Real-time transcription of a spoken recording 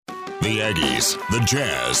The Aggies, the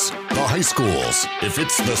Jazz, the high schools. If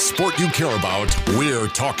it's the sport you care about, we're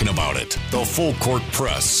talking about it. The Full Court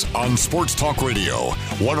Press on Sports Talk Radio,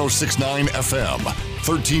 106.9 FM,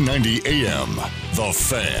 1390 AM. The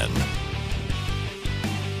Fan.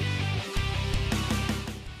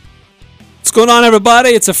 What's going on, everybody?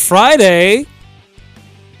 It's a Friday.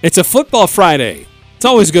 It's a football Friday. It's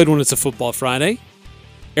always good when it's a football Friday.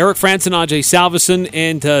 Eric Frandsen, Ajay, Salvesen,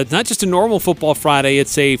 and not just a normal football Friday.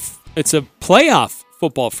 It's a playoff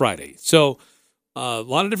football Friday. So a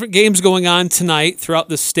lot of different games going on tonight throughout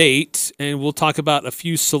the state, and we'll talk about a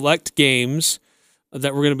few select games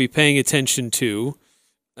that we're going to be paying attention to,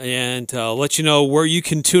 and let you know where you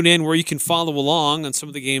can tune in, where you can follow along on some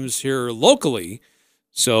of the games here locally.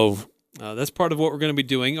 So that's part of what we're going to be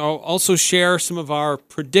doing. I'll also share some of our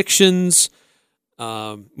predictions,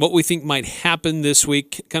 what we think might happen this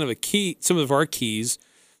week, kind of some of our keys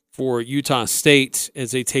for Utah State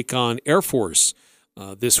as they take on Air Force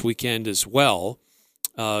this weekend as well.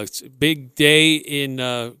 It's a big day in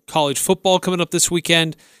college football coming up this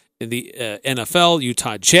weekend. In the NFL,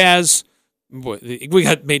 Utah Jazz. We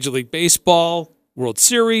got Major League Baseball, World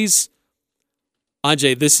Series.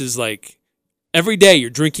 Ajay, this is like every day you're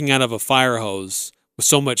drinking out of a fire hose with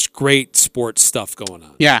so much great sports stuff going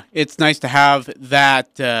on. Yeah, it's nice to have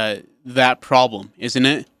that problem, isn't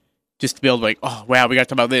it? Just to be able to oh, wow, we got to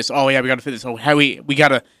talk about this. Oh, yeah, we got to fit this. Oh, how we got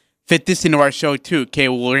to fit this into our show, too. Okay,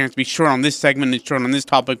 well, we're going to have to be short on this segment and short on this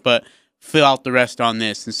topic, but fill out the rest on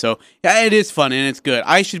this. And so, yeah, it is fun, and it's good.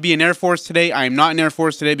 I should be in Air Force today. I am not in Air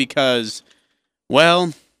Force today because,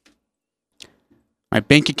 well, my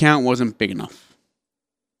bank account wasn't big enough.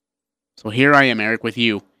 So here I am, Eric, with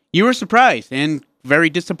you. You were surprised and very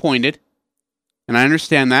disappointed, and I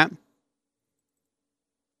understand that.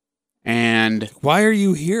 And why are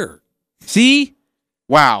you here? See?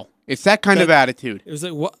 Wow. It's that kind of attitude. It was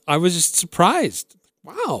like, what? I was just surprised.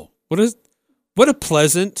 Wow. What a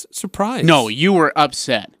pleasant surprise. No, you were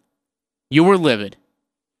upset. You were livid.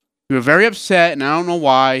 You were very upset, and I don't know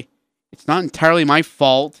why. It's not entirely my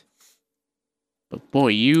fault. But boy,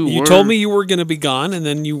 you told me you were going to be gone, and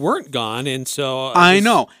then you weren't gone, and so I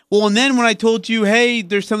know. Well, and then when I told you, hey,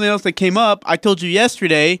 there's something else that came up, I told you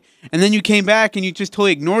yesterday, and then you came back and you just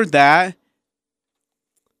totally ignored that.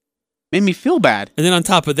 Made me feel bad. And then on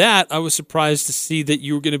top of that, I was surprised to see that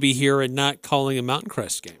you were going to be here and not calling a Mountain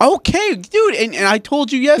Crest game. Okay, dude, and I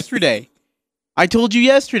told you yesterday.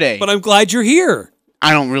 But I'm glad you're here.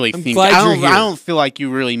 I don't really think I don't feel like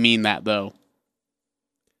you really mean that, though.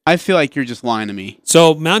 I feel like you're just lying to me.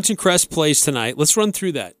 So Mountain Crest plays tonight. Let's run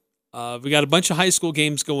through that. We got a bunch of high school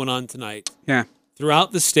games going on tonight. Yeah.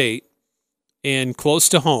 Throughout the state and close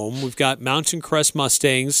to home. We've got Mountain Crest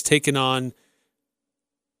Mustangs taking on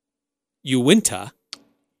Uinta.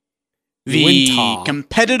 The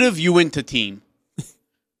competitive Uinta team.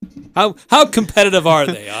 How competitive are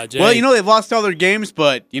they, Ajay? Well, they've lost all their games,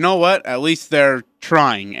 but you know what? At least they're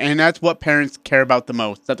trying. And that's what parents care about the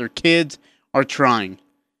most, that their kids are trying.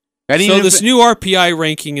 So this new RPI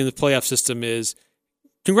ranking in the playoff system is,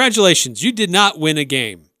 congratulations, you did not win a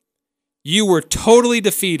game. You were totally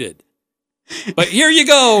defeated. But here you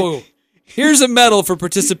go. Here's a medal for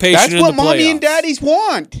participation in the playoffs. That's what mommy and daddies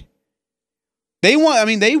want. They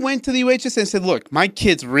went to the UHS and said, look, my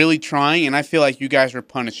kid's really trying, and I feel like you guys are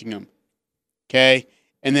punishing him. Okay?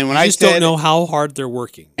 And then when I said, don't know how hard they're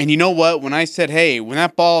working. And you know what? When I said, hey, when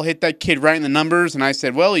that ball hit that kid right in the numbers, and I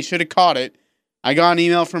said, well, he should have caught it, I got an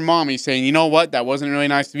email from mommy saying, you know what? That wasn't really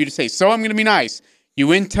nice of you to say. So I'm going to be nice.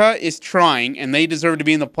 Uinta is trying, and they deserve to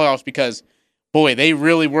be in the playoffs because, boy, they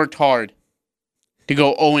really worked hard to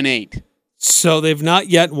go 0-8. So they've not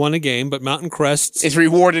yet won a game, but Mountain Crest is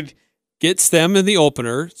rewarded. Gets them in the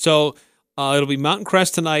opener. So it'll be Mountain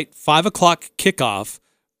Crest tonight, 5 o'clock kickoff.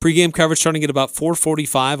 Pre-game coverage starting at about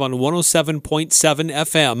 4:45 on 107.7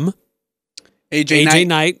 FM. AJ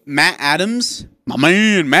Knight. Matt Adams. My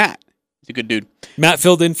man, Matt. He's a good dude. Matt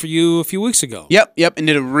filled in for you a few weeks ago. Yep, and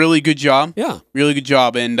did a really good job. Yeah. Really good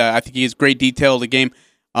job, and I think he has great detail of the game.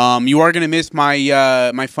 You are going to miss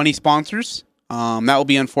my funny sponsors. That will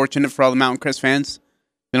be unfortunate for all the Mountain Crest fans.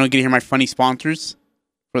 They don't get to hear my funny sponsors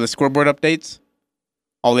for the scoreboard updates.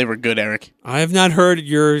 Oh, they were good, Eric. I have not heard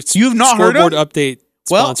You've not scoreboard heard update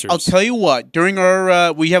sponsors. Well, I'll tell you what. During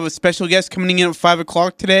our, we have a special guest coming in at 5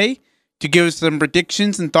 o'clock today to give us some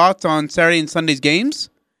predictions and thoughts on Saturday and Sunday's games.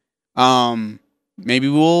 Maybe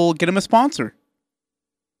we'll get him a sponsor.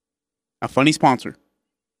 A funny sponsor.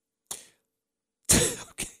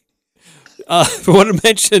 Okay. I want to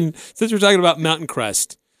mention, since we're talking about Mountain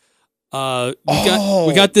Crest, we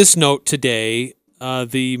got this note today.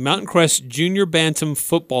 The Mountain Crest Junior Bantam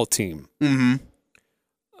football team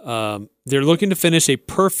They're looking to finish a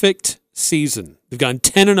perfect season. They've gone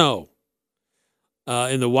 10-0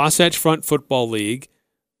 in the Wasatch Front Football League.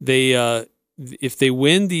 They if they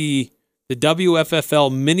win the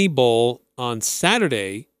WFFL Mini Bowl on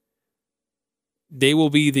Saturday, they will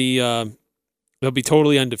be they'll be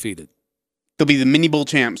totally undefeated. They'll be the Mini Bowl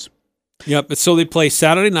champs. Yep. So they play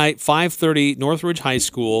Saturday night, 5:30, Northridge High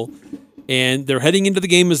School, and they're heading into the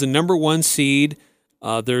game as the number 1 seed.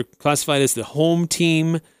 They're classified as the home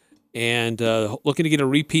team, and looking to get a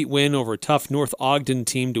repeat win over a tough North Ogden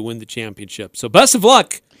team to win the championship. So best of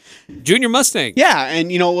luck, Junior Mustang. Yeah,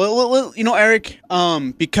 and Eric,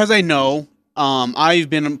 because I know I've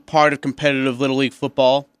been a part of competitive Little League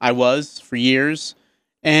football. I was for years,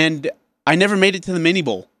 and I never made it to the Mini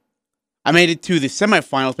Bowl. I made it to the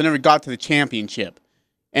semifinals, but never got to the championship.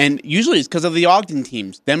 And usually it's because of the Ogden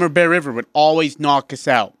teams. Them or Bear River would always knock us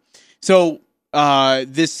out. So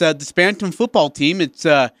this Bantam football team, it's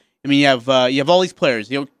you have all these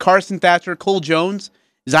players. Carson Thatcher, Cole Jones,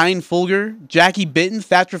 Zion Fulger, Jackie Bitten,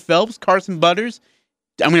 Thatcher Phelps, Carson Butters.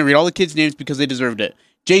 I'm going to read all the kids' names because they deserved it.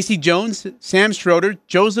 J.C. Jones, Sam Schroeder,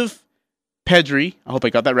 Joseph Pedri, I hope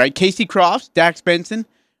I got that right, Casey Crofts, Dax Benson,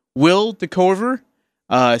 Will DeCover,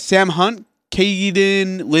 Sam Hunt,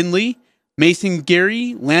 Caden Lindley, Mason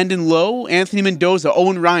Gary, Landon Lowe, Anthony Mendoza,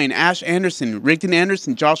 Owen Ryan, Ash Anderson, Rigdon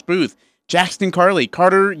Anderson, Josh Booth, Jackson Carley,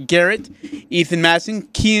 Carter Garrett, Ethan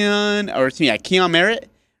Madsen, Keon Merritt,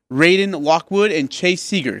 Raiden Lockwood, and Chase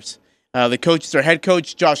Seegers. The coaches are head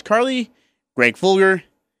coach Josh Carley, Greg Fulger,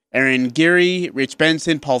 Aaron Geary, Rich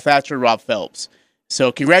Benson, Paul Thatcher, Rob Phelps.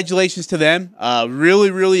 So congratulations to them.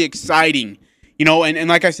 Really, really exciting. And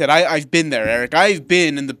like I said, I've been there, Eric. I've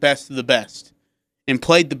been in the best of the best and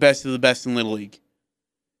played the best of the best in Little League.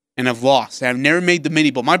 And I've lost. I've never made the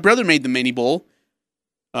Mini Bowl. My brother made the Mini Bowl.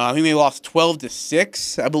 I think they lost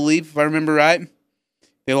 12-6, I believe, if I remember right.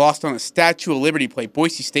 They lost on a Statue of Liberty play,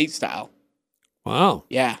 Boise State style. Wow.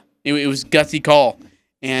 Yeah. It was a gutsy call.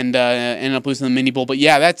 And ended up losing the Mini Bowl. But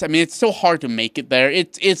yeah, it's so hard to make it there.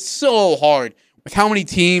 It's so hard with how many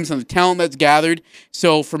teams and the talent that's gathered.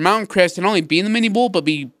 So for Mountain Crest to not only be in the Mini Bowl, but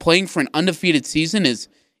be playing for an undefeated season is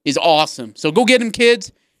awesome. So go get them,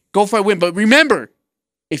 kids. Go for a win. But remember,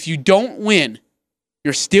 if you don't win,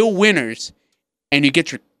 you're still winners, and you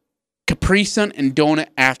get your Capri Sun and donut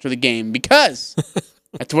after the game because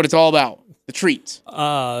that's what it's all about. The treats.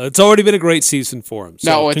 It's already been a great season for him.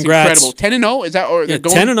 So no, it's congrats. incredible. 10-0? Is that or yeah, they're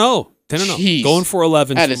going 10-0. 10-0. Jeez. Going for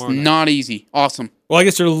 11 That is tomorrow night. not easy. Awesome. Well, I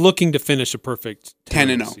guess they're looking to finish a perfect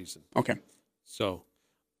 10-0 season. Okay. So,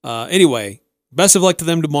 anyway, best of luck to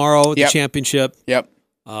them tomorrow at the championship. Yep.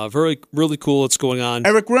 Very, really cool what's going on.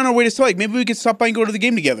 Eric, we're on our way to Salt Lake. Maybe we could stop by and go to the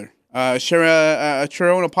game together. Share a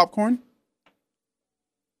churro and a popcorn.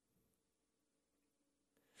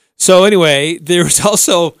 So anyway, there's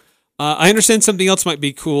also, I understand something else might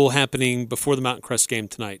be cool happening before the Mountain Crest game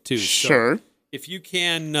tonight too. Sure. So if you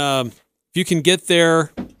can get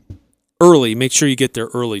there early, make sure you get there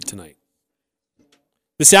early tonight.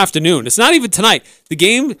 This afternoon. It's not even tonight. The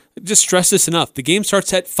game, just stress this enough, the game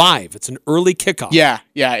starts at 5. It's an early kickoff. Yeah.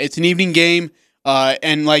 It's an evening game.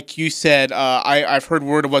 And like you said, I've heard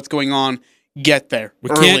word of what's going on. Get there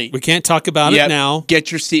early. We can't talk about it now.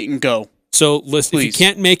 Get your seat and go. So listen, Please. if you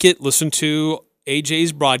can't make it, listen to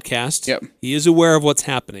AJ's broadcast. Yep. He is aware of what's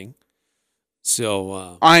happening.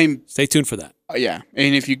 So stay tuned for that. Yeah.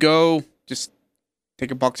 And if you go, just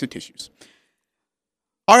take a box of tissues.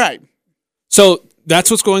 All right. So that's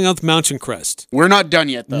what's going on with Mountain Crest. We're not done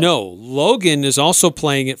yet, though. No. Logan is also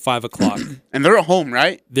playing at 5 o'clock. And they're at home,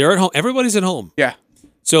 right? They're at home. Everybody's at home. Yeah.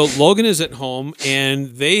 So Logan is at home,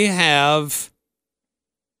 and they have...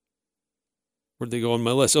 Where'd they go on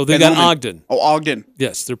my list? Oh, they got Ogden. Oh, Ogden.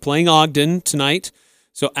 Yes, they're playing Ogden tonight.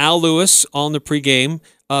 So Al Lewis on the pregame.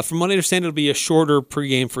 From what I understand, it'll be a shorter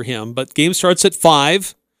pregame for him. But game starts at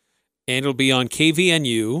 5, and it'll be on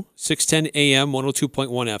KVNU, 610 AM, 102.1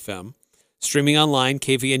 FM. Streaming online,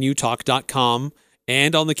 kvnutalk.com,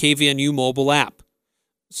 and on the KVNU mobile app.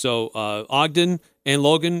 So Ogden and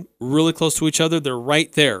Logan, really close to each other. They're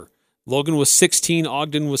right there. Logan was 16,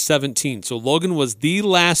 Ogden was 17. So Logan was the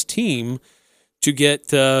last team to get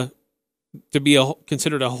to be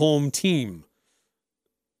considered a home team.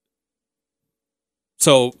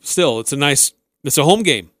 So still, it's a home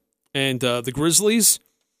game. And the Grizzlies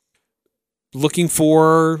looking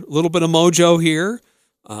for a little bit of mojo here.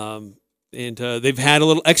 And they've had a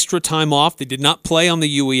little extra time off. They did not play on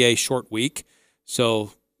the UEA short week.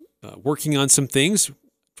 So working on some things,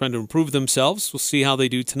 trying to improve themselves. We'll see how they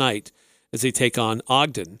do tonight as they take on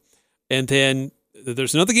Ogden. And then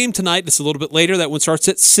there's another game tonight that's a little bit later. That one starts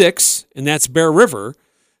at 6, and that's Bear River.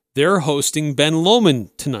 They're hosting Ben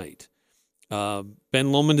Lomond tonight. Ben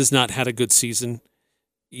Lomond has not had a good season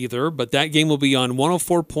either, but that game will be on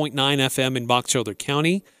 104.9 FM in Box Elder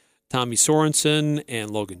County. Tommy Sorensen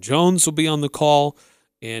and Logan Jones will be on the call.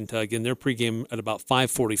 And again, their pregame at about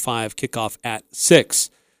 5:45, kickoff at 6.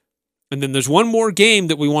 And then there's one more game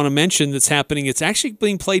that we want to mention that's happening. It's actually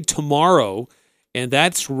being played tomorrow, and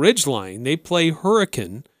that's Ridgeline. They play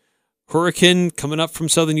Hurricane. Hurricane coming up from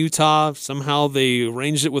Southern Utah. Somehow they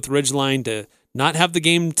arranged it with Ridgeline to not have the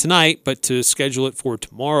game tonight, but to schedule it for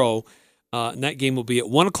tomorrow. And that game will be at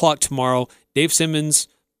 1 o'clock tomorrow. Dave Simmons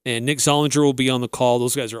and Nick Zollinger will be on the call.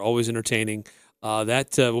 Those guys are always entertaining.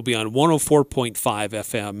 That will be on 104.5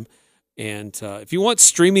 FM. And if you want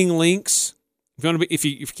streaming links, if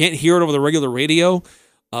you can't hear it over the regular radio,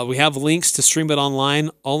 we have links to stream it online,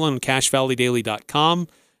 all on CashValleyDaily.com.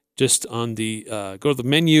 Just on the go to the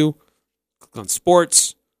menu, click on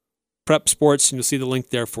Sports, Prep Sports, and you'll see the link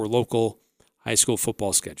there for local high school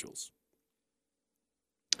football schedules.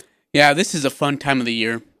 Yeah, this is a fun time of the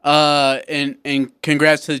year. And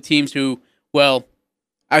congrats to the teams who, well,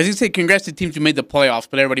 I was going to say congrats to the teams who made the playoffs,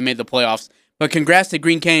 but everybody made the playoffs. But congrats to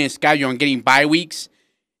Green Canyon and Skyview on getting bye weeks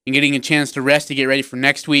and getting a chance to rest to get ready for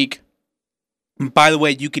next week. And by the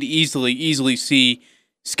way, you could easily see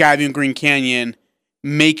Skyview and Green Canyon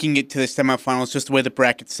making it to the semifinals just the way the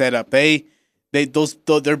bracket's set up. They're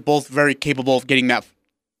both very capable of getting that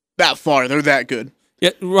far. They're that good.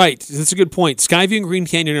 Yeah, right. That's a good point. Skyview and Green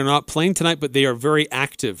Canyon are not playing tonight, but they are very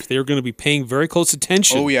active. They are going to be paying very close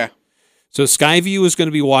attention. Oh, yeah. So Skyview is going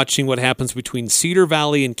to be watching what happens between Cedar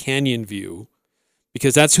Valley and Canyon View,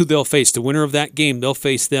 because that's who they'll face. The winner of that game, they'll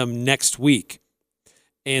face them next week.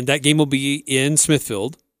 And that game will be in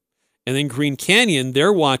Smithfield. And then Green Canyon,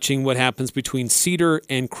 they're watching what happens between Cedar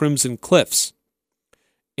and Crimson Cliffs.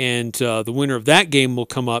 And the winner of that game will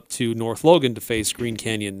come up to North Logan to face Green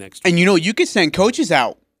Canyon next week. And you could send coaches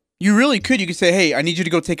out. You really could. You could say, hey, I need you to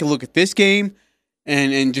go take a look at this game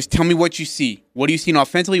and just tell me what you see. What are you seeing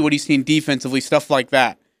offensively? What are you seeing defensively? Stuff like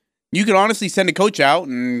that. You could honestly send a coach out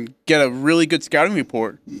and get a really good scouting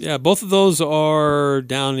report. Yeah, both of those are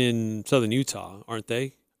down in southern Utah, aren't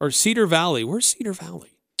they? Or Cedar Valley. Where's Cedar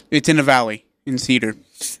Valley? It's in a valley in Cedar.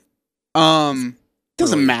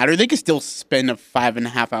 Doesn't matter. They could still spend a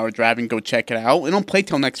 5.5 hour drive and go check it out. They don't play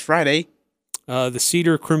till next Friday. The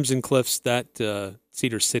Cedar Crimson Cliffs, that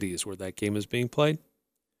Cedar City is where that game is being played.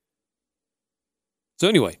 So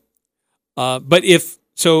anyway, but if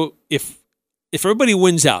everybody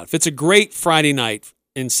wins out, if it's a great Friday night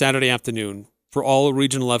and Saturday afternoon for all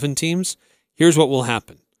Region 11 teams, here's what will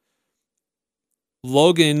happen.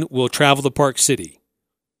 Logan will travel to Park City.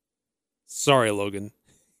 Sorry, Logan.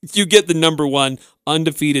 You get the number one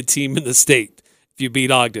undefeated team in the state if you beat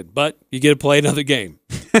Ogden, but you get to play another game.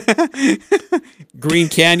 Green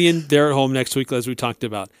Canyon, they're at home next week, as we talked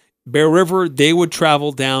about. Bear River, they would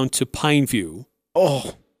travel down to Pineview,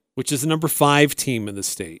 which is the number 5 team in the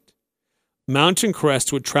state. Mountain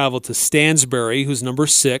Crest would travel to Stansbury, who's number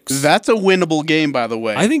 6. That's a winnable game, by the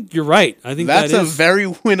way. I think you're right. I think that's a very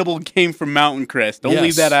winnable game for Mountain Crest. Don't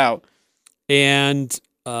leave that out. And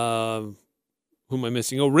who am I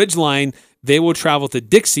missing? Ridgeline, they will travel to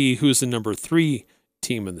Dixie, who's the number 3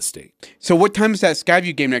 team in the state. So what time is that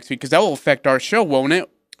Skyview game next week? Because that will affect our show, won't it?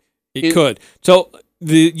 It could. So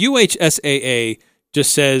the UHSAA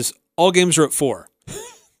just says all games are at 4.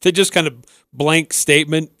 They just kind of blank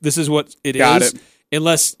statement. This is what it is.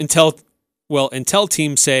 Until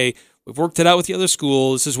teams say, we've worked it out with the other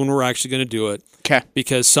school. This is when we're actually going to do it. Okay.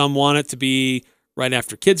 Because some want it to be right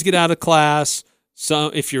after kids get out of class. So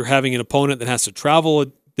if you're having an opponent that has to travel a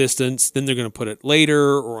distance, then they're going to put it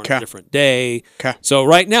later or on a different day. Okay. So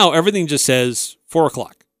right now, everything just says 4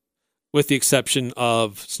 o'clock, with the exception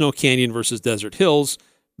of Snow Canyon versus Desert Hills,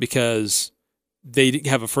 because they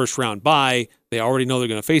have a first round bye. They already know they're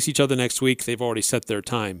going to face each other next week. They've already set their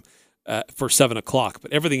time for 7 o'clock.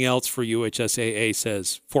 But everything else for UHSAA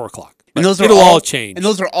says 4 o'clock. And those it'll all change. And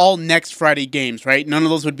those are all next Friday games, right? None of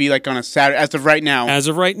those would be like on a Saturday. As of right now. As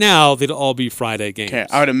of right now, they'll all be Friday games. Okay,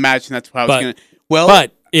 I would imagine that's how I was going to. Well,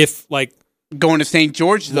 but if going to St.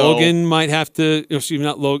 George, though, Logan might have to.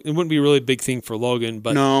 Not Logan. It wouldn't be a really big thing for Logan,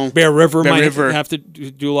 but no. Bear River might have to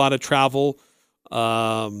do a lot of travel.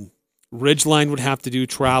 Ridgeline would have to do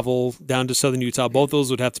travel down to southern Utah. Both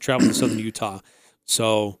those would have to travel to southern Utah.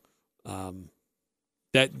 So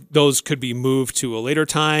that those could be moved to a later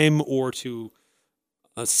time or to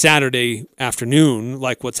a Saturday afternoon,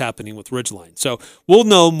 like what's happening with Ridgeline. So we'll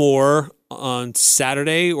know more on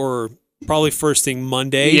Saturday or probably first thing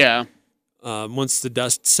Monday. Yeah. Once the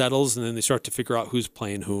dust settles and then they start to figure out who's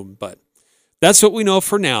playing whom. But that's what we know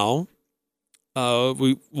for now.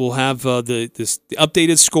 We will have the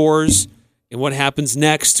updated scores and what happens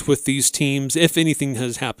next with these teams, if anything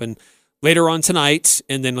has happened, later on tonight,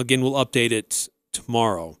 and then again we'll update it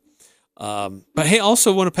tomorrow. But hey,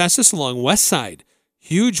 also want to pass this along. West Side,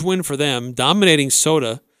 huge win for them, dominating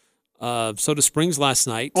Soda Springs last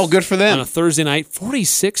night. Oh, good for them. On a Thursday night,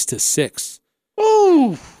 46-6.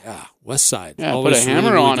 Ooh. Yeah, West Side. Yeah, always put a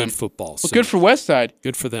hammer really on good him. football. Well, good for West Side.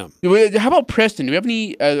 Good for them. How about Preston? Do we have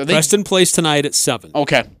any? Preston plays tonight at 7.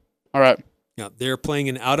 Okay. All right. Yeah, they're playing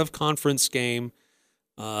an out-of-conference game.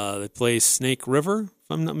 They play Snake River,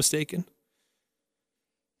 if I'm not mistaken.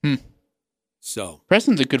 So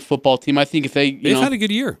Preston's a good football team. I think if they've had a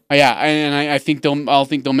good year. Yeah, and I think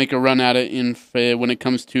they'll make a run at it when it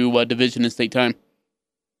comes to division and state time.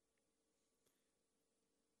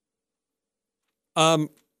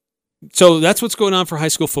 So that's what's going on for high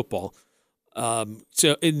school football.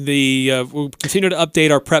 So in the we'll continue to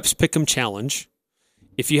update our Preps Pick'em Challenge.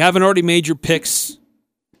 If you haven't already made your picks,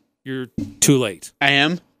 you're too late. I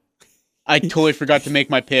am. I totally forgot to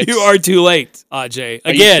make my picks. You are too late, Ajay.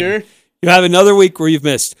 Are Again, you sure? You have another week where you've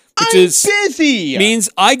missed, which I'm is busy. Means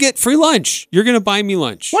I get free lunch. You're going to buy me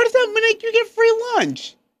lunch. Why does that make you get free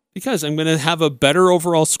lunch? Because I'm going to have a better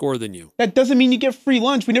overall score than you. That doesn't mean you get free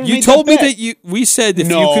lunch. We never. You made told that me bet. that we said if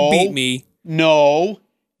you could beat me,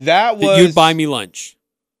 that you'd buy me lunch.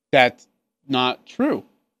 That's not true.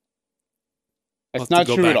 That's I'll have not to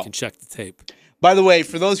go true back at all. and check the tape. By the way,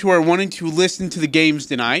 for those who are wanting to listen to the games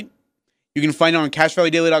tonight, you can find it on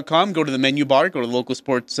CashValleyDaily.com. Go to the menu bar, go to the local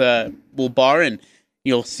sports bar, and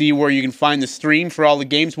you'll see where you can find the stream for all the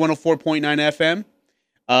games. 104.9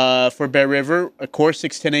 FM for Bear River, of course,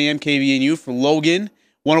 6:10 a.m. KVNU for Logan,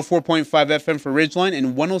 104.5 FM for Ridgeline,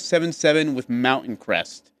 and 107.7 with Mountain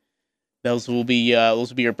Crest. Those will be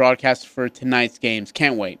your broadcasts for tonight's games.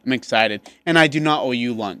 Can't wait. I'm excited. And I do not owe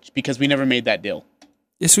you lunch because we never made that deal.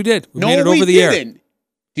 Yes, we did. We made it over the air.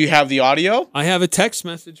 Do you have the audio? I have a text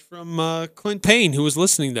message from Clint Payne, who was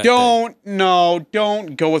listening that day.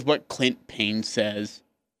 Don't go with what Clint Payne says.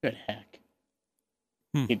 Good heck.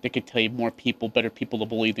 They could tell you better people to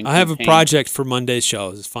believe in Clint I have a Payne. project for Monday's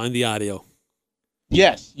show, is find the audio.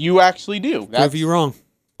 Yes, you actually do. Prove you wrong.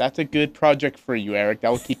 That's a good project for you, Eric.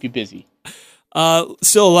 That will keep you busy.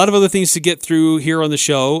 Still, a lot of other things to get through here on the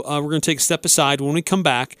show. We're going to take a step aside. When we come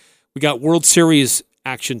back, we got World Series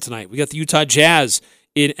action tonight. We got the Utah Jazz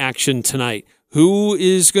in action tonight. Who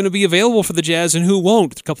is going to be available for the Jazz and who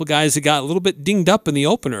won't? A couple guys that got a little bit dinged up in the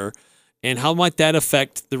opener, and how might that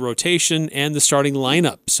affect the rotation and the starting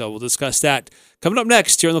lineup? So we'll discuss that coming up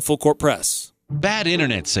next here on the Full Court Press. Bad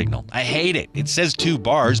internet signal. I hate it. It says 2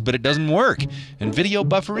 bars, but it doesn't work. And video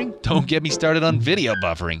buffering? Don't get me started on video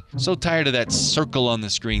buffering. So tired of that circle on the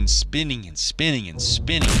screen spinning and spinning and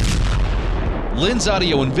spinning. Lens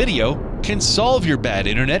Audio and Video can solve your bad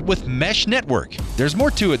internet with Mesh Network. There's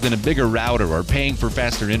more to it than a bigger router or paying for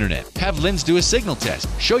faster internet. Have Lens do a signal test,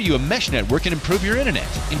 show you a mesh network and improve your internet.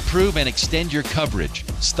 Improve and extend your coverage.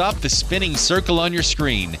 Stop the spinning circle on your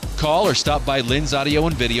screen. Call or stop by Lens Audio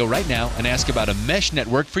and Video right now and ask about a mesh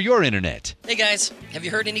network for your internet. Hey guys, have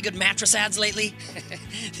you heard any good mattress ads lately?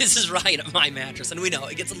 This is Ryan at My Mattress, and we know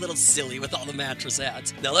it gets a little silly with all the mattress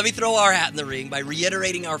ads. Now let me throw our hat in the ring by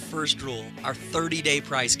reiterating our first rule, our 30-day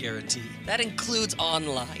price guarantee. That includes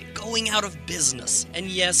online, going out of business, and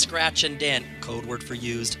yes, scratch and dent, code word for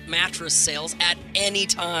used, mattress sales at any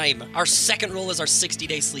time. Our second rule is our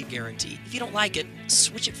 60-day sleep guarantee. If you don't like it,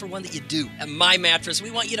 switch it for one that you do. At My Mattress,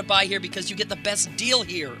 we want you to buy here because you get the best deal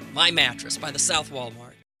here. My Mattress by the South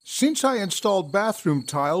Walmart. Since I installed bathroom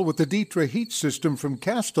tile with the Dietra heat system from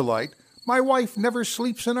Castelite, my wife never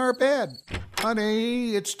sleeps in our bed.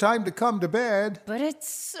 Honey, it's time to come to bed. But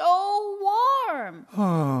it's so warm.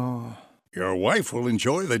 Oh. Your wife will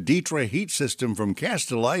enjoy the Dietra heat system from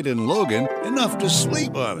Castelite and Logan enough to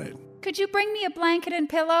sleep on it. Could you bring me a blanket and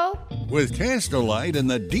pillow? With Castelite and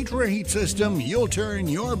the Dietra heat system, you'll turn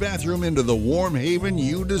your bathroom into the warm haven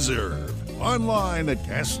you deserve. Online at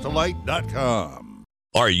Castelite.com.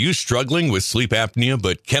 Are you struggling with sleep apnea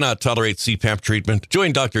but cannot tolerate CPAP treatment?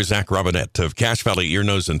 Join Dr. Zach Robinette of Cache Valley Ear,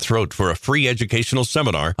 Nose, and Throat for a free educational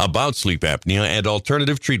seminar about sleep apnea and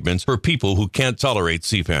alternative treatments for people who can't tolerate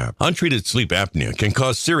CPAP. Untreated sleep apnea can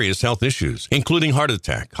cause serious health issues, including heart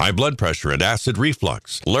attack, high blood pressure, and acid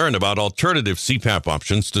reflux. Learn about alternative CPAP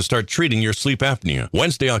options to start treating your sleep apnea.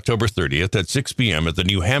 Wednesday, October 30th at 6 p.m. at the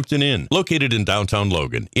New Hampton Inn, located in downtown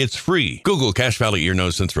Logan. It's free. Google Cache Valley Ear,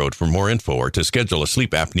 Nose, and Throat for more info or to schedule a sleep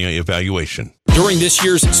apnea evaluation. During this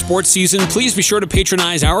year's sports season, please be sure to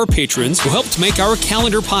patronize our patrons who helped make our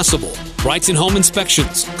calendar possible. Brighton Home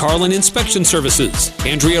Inspections, Carlin Inspection Services,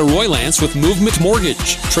 Andrea Roylance with Movement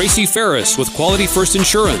Mortgage, Tracy Ferris with Quality First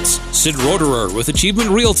Insurance, Sid Roderer with Achievement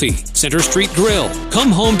Realty, Center Street Grill, Come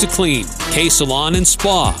Home to Clean, K Salon and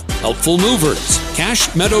Spa, Helpful Movers,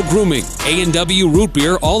 Cash Meadow Grooming, A&W Root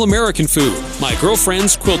Beer All American Food, My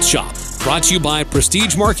Girlfriend's Quilt Shop. Brought to you by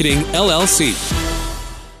Prestige Marketing, LLC.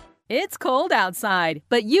 It's cold outside,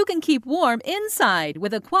 but you can keep warm inside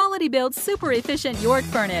with a quality-built, super-efficient York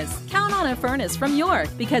furnace. Count on a furnace from York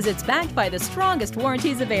because it's backed by the strongest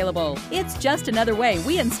warranties available. It's just another way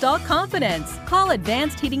we install confidence. Call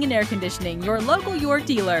Advanced Heating and Air Conditioning, your local York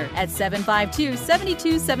dealer, at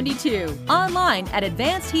 752-7272. Online at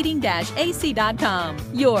advancedheating-ac.com.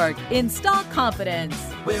 York, install confidence.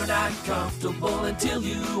 We're not comfortable until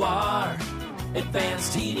you are.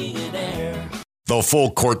 Advanced Heating and Air. The Full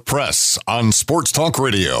Court Press on Sports Talk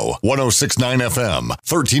Radio, 106.9 FM,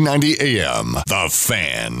 1390 AM. The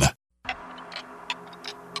Fan.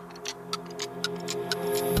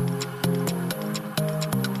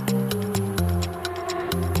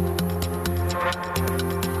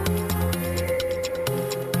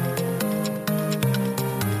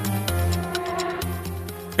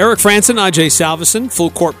 Eric Frandsen, Ajay Salvesen, Full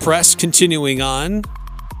Court Press continuing on.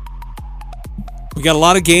 We got a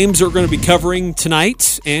lot of games that we're going to be covering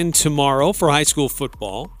tonight and tomorrow for high school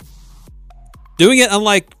football. Doing it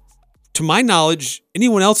unlike, to my knowledge,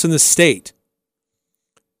 anyone else in the state,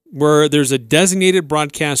 where there's a designated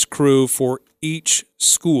broadcast crew for each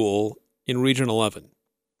school in Region 11.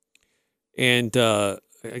 And I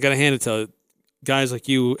got to hand it to guys like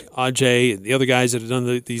you, Ajay, and the other guys that have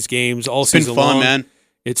done these games all season long.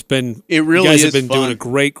 It's been fun, man. It really is. You guys have been fun. doing a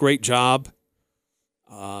great job.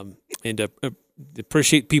 And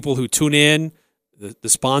appreciate people who tune in, the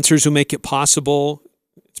sponsors who make it possible.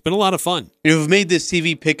 It's been a lot of fun. We've made this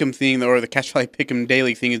CV Pick'em thing, or the Cash Valley Pick'em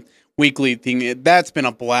daily thing, weekly thing. That's been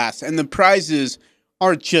a blast. And the prizes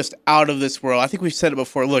are just out of this world. I think we've said it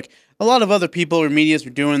before. Look, a lot of other people or medias are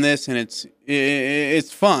doing this, and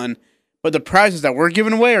it's fun. But the prizes that we're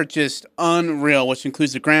giving away are just unreal, which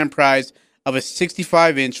includes the grand prize of a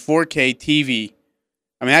 65-inch 4K TV.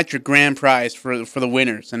 I mean, that's your grand prize for the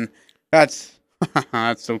winners, and that's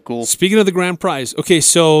that's so cool. Speaking of the grand prize, okay,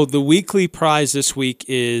 so the weekly prize this week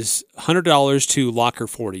is $100 to Locker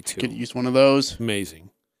 42. Could use one of those. Amazing.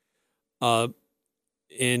 And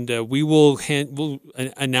we will we'll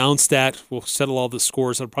announce that. We'll settle all the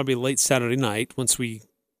scores on probably late Saturday night once we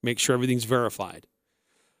make sure everything's verified.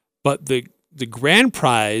 But the grand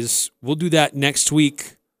prize, we'll do that next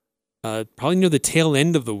week, probably near the tail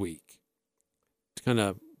end of the week, to kind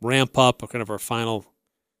of ramp up kind of our final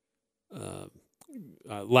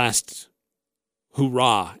last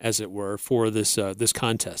hoorah, as it were, for this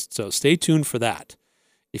contest. So stay tuned for that.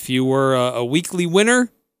 If you were a weekly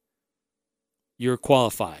winner, you're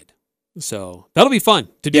qualified. So that'll be fun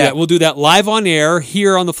to do that. We'll do that live on air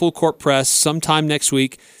here on the Full Court Press sometime next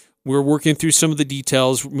week. We're working through some of the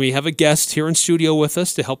details. We have a guest here in studio with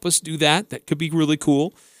us to help us do that. That could be really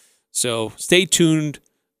cool. So stay tuned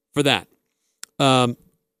for that.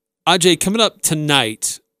 Ajay, coming up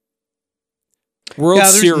tonight, World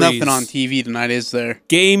Series. There's nothing on TV tonight, is there?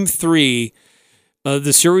 Game 3.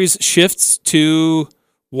 The series shifts to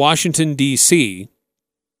Washington, D.C.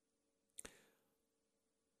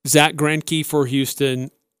 Zach Greinke for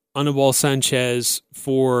Houston, Anibal Sanchez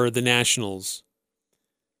for the Nationals.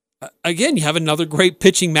 Again, you have another great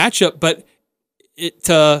pitching matchup, but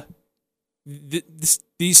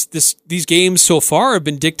these games so far have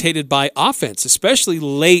been dictated by offense, especially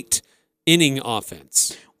late inning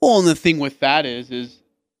offense. Well, and the thing with that is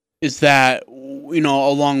that,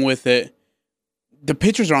 along with it, the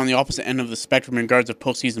pitchers are on the opposite end of the spectrum in regards of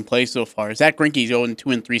postseason play so far. Zach Greinke's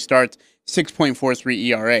 0-2 in 3 starts, 6.43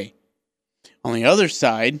 ERA. On the other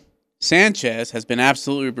side, Sanchez has been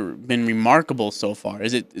remarkable so far.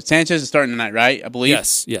 Is it Sanchez is starting tonight, right? I believe.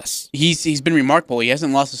 Yes. He's been remarkable. He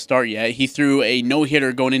hasn't lost a start yet. He threw a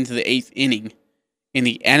no-hitter going into the 8th inning in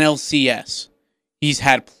the NLCS. He's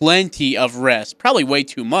had plenty of rest, probably way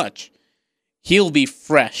too much. He'll be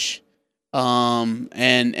fresh.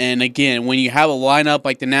 And again, when you have a lineup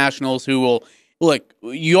like the Nationals who will look,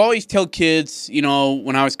 you always tell kids,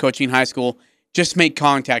 when I was coaching high school, just make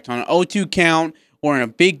contact on an 0-2 count or in a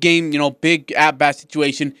big game, big at-bat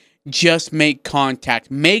situation, just make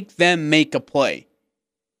contact. Make them make a play.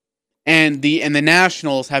 And the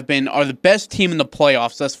Nationals are the best team in the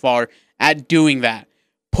playoffs thus far at doing that.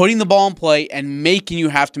 Putting the ball in play and making you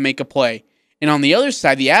have to make a play. And on the other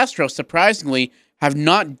side, the Astros, surprisingly, have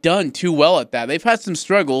not done too well at that. They've had some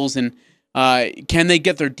struggles, Can they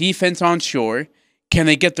get their defense on shore? Can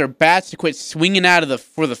they get their bats to quit swinging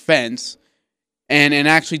for the fence and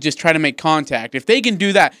actually just try to make contact? If they can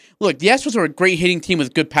do that, look, the Astros are a great hitting team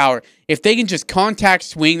with good power. If they can just contact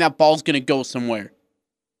swing, that ball's going to go somewhere.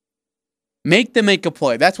 Make them make a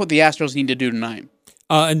play. That's what the Astros need to do tonight.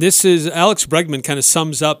 And this is Alex Bregman kind of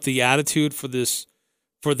sums up the attitude for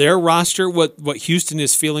their roster, what Houston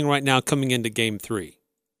is feeling right now coming into Game 3.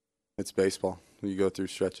 It's baseball. You go through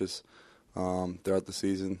stretches throughout the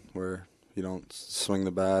season where you don't swing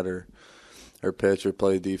the bat or pitch or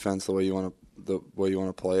play defense the way you want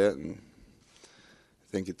to play it. And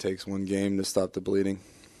I think it takes one game to stop the bleeding.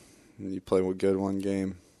 And you play good one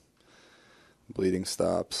game, bleeding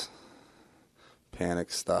stops,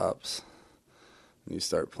 panic stops, and you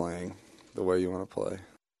start playing the way you want to play.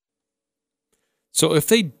 So if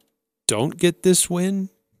they don't get this win,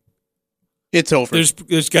 it's over.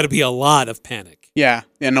 There's got to be a lot of panic. Yeah,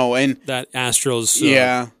 and that Astros.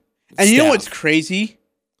 Yeah, and you know what's crazy?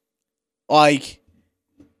 Like,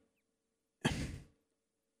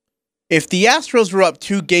 if the Astros were up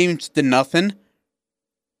 2-0,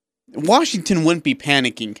 Washington wouldn't be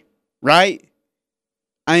panicking, right?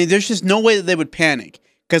 I mean, there's just no way that they would panic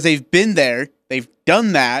because they've been there, they've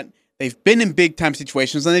done that, they've been in big time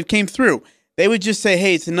situations, and they've came through. They would just say,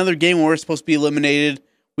 "Hey, it's another game where we're supposed to be eliminated.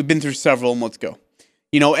 We've been through several, and let's go."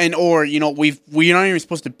 We're not even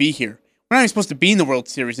supposed to be here. We're not even supposed to be in the World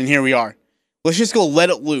Series, and here we are. Let's just go let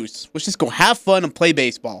it loose. Let's just go have fun and play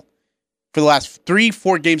baseball for the last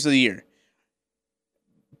 3-4 games of the year.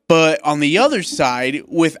 But on the other side,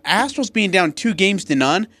 with Astros being down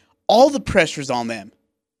 2-0, all the pressure's on them.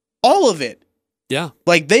 All of it. Yeah.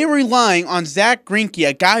 Like, they're relying on Zach Greinke,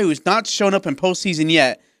 a guy who's not shown up in postseason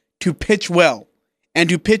yet, to pitch well and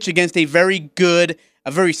to pitch against a very good,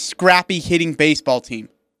 a very scrappy hitting baseball team.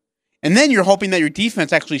 And then you're hoping that your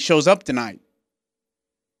defense actually shows up tonight.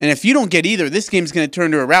 And if you don't get either, this game's going to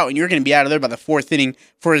turn to a rout, and you're going to be out of there by the 4th inning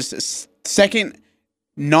for his second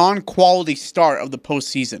non-quality start of the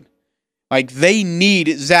postseason. Like, they need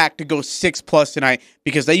Zach to go 6+ tonight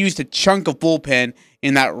because they used a chunk of bullpen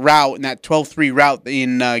in that rout, in that 12-3 rout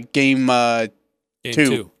in game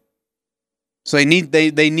 2. So they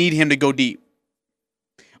need him to go deep.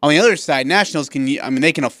 On the other side, Nationals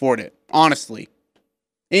they can afford it, honestly.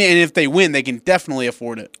 And if they win, they can definitely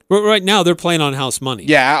afford it. Right now, they're playing on house money.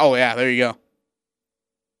 Yeah, there you go.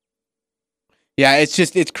 Yeah,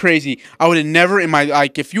 it's crazy. I would have never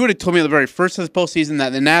if you would have told me at the very first of the postseason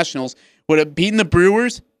that the Nationals would have beaten the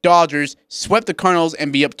Brewers, Dodgers, swept the Cardinals,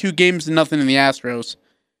 and be up 2-0 in the Astros,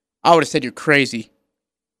 I would have said you're crazy.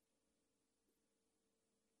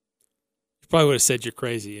 You probably would have said you're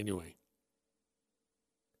crazy anyway.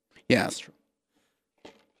 Yeah, that's true.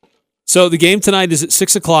 So the game tonight is at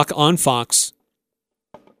 6 o'clock on Fox.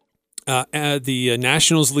 The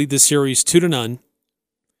Nationals lead the series 2-0,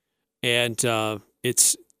 and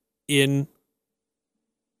it's in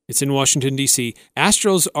Washington, D.C.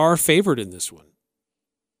 Astros are favored in this one.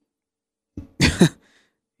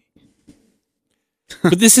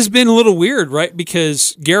 But this has been a little weird, right?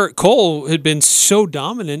 Because Garrett Cole had been so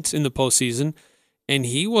dominant in the postseason, and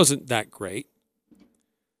he wasn't that great.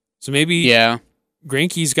 So maybe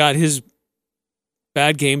Greinke's got his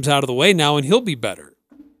bad games out of the way now, and he'll be better.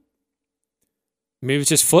 Maybe it's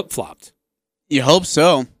just flip-flopped. You hope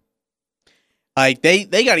so. Like, they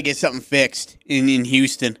got to get something fixed in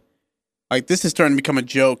Houston. Like, this is starting to become a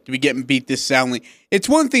joke to be getting beat this soundly. It's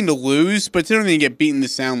one thing to lose, but it's another thing to get beaten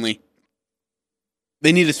this soundly.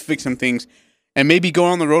 They need to fix some things. And maybe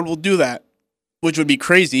going on the road will do that, which would be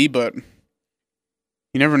crazy, but you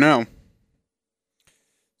never know.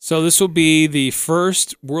 So this will be the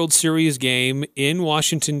first World Series game in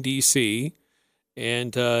Washington, D.C.,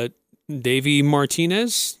 and Davey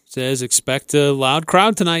Martinez says expect a loud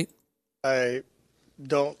crowd tonight. I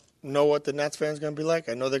don't know what the Nats fans are going to be like.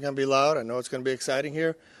 I know they're going to be loud. I know it's going to be exciting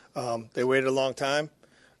here. They waited a long time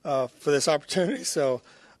for this opportunity, so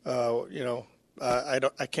I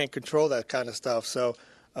can't control that kind of stuff. So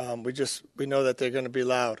we know that they're going to be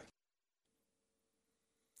loud.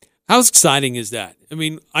 How exciting is that? I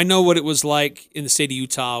mean, I know what it was like in the state of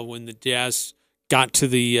Utah when the Jazz got to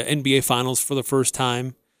the NBA Finals for the first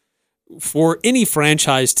time. For any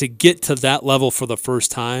franchise to get to that level for the first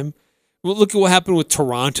time, well, look at what happened with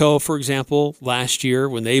Toronto, for example, last year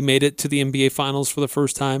when they made it to the NBA Finals for the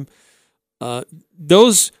first time. Whether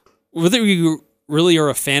you really are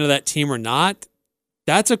a fan of that team or not,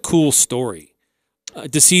 that's a cool story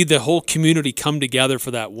to see the whole community come together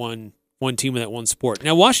for that one team in that one sport.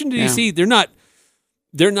 Now, Washington, D.C., they're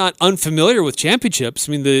not unfamiliar with championships.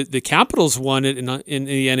 I mean, the Capitals won it in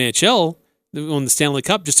the NHL won the Stanley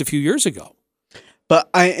Cup just a few years ago. But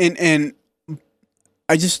I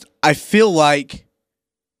feel like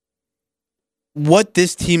what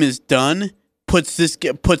this team has done puts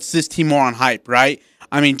this team more on hype, right?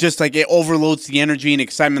 I mean, just like it overloads the energy and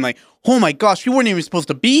excitement. Like, oh my gosh, we weren't even supposed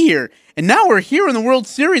to be here, and now we're here in the World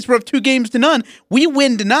Series. We're up 2-0. We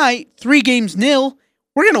win tonight, 3-0.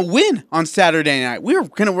 We're gonna win on Saturday night. We're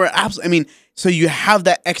absolutely. I mean, so you have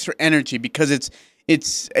that extra energy because it's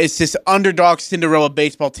this underdog Cinderella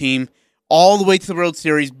baseball team all the way to the World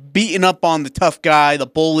Series, beating up on the tough guy, the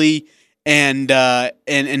bully, and now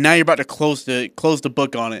you're about to close the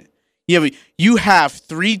book on it. You have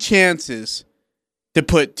 3 chances to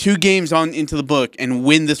put 2 games into the book and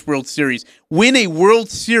win this World Series. Win a World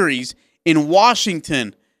Series in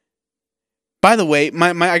Washington. By the way,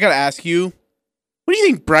 I gotta ask you, what do you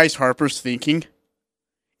think Bryce Harper's thinking?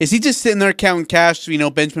 Is he just sitting there counting cash,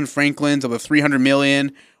 Benjamin Franklin's of the $300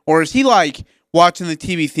 million, or is he like watching the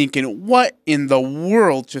TV thinking, what in the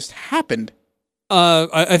world just happened?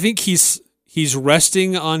 I think he's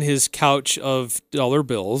resting on his couch of dollar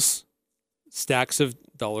bills, stacks of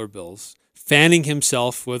dollar bills, fanning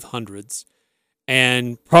himself with hundreds,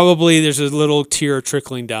 and probably there's a little tear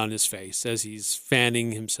trickling down his face as he's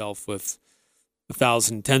fanning himself with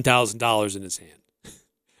 $1,000, $10,000 in his hand.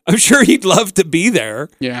 I'm sure he'd love to be there.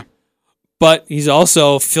 Yeah. But he's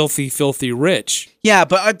also filthy, filthy rich. Yeah,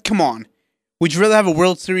 but come on. Would you rather have a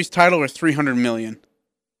World Series title or $300 million?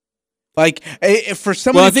 Like, for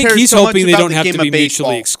someone I think cares he's so hoping much they about don't the have game to be of baseball.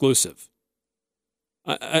 mutually exclusive.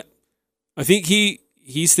 I think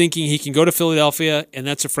he's thinking he can go to Philadelphia, and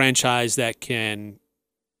that's a franchise that can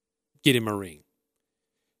get him a ring.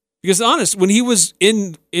 Because honest, when he was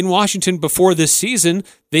in Washington before this season,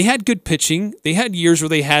 they had good pitching. They had years where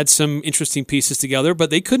they had some interesting pieces together,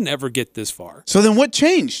 but they couldn't ever get this far. So then what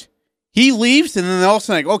changed? He leaves, and then all of a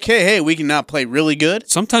sudden, like, okay, hey, we can now play really good.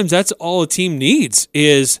 Sometimes that's all a team needs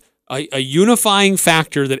is a unifying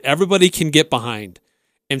factor that everybody can get behind.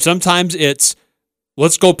 And sometimes it's,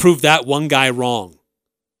 let's go prove that one guy wrong.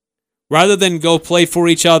 Rather than go play for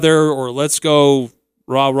each other or let's go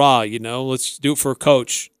rah-rah, let's do it for a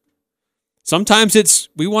coach. Sometimes it's,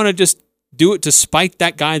 we want to just do it to spite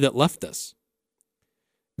that guy that left us.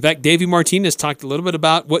 In fact, Davey Martinez talked a little bit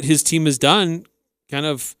about what his team has done, kind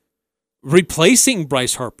of replacing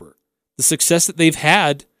Bryce Harper, the success that they've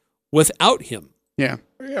had without him. Yeah.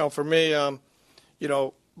 For me,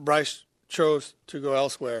 Bryce chose to go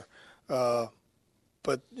elsewhere.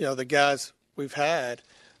 But, the guys we've had,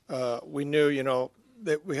 we knew,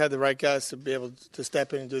 that we had the right guys to be able to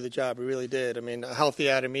step in and do the job. We really did. I mean, a healthy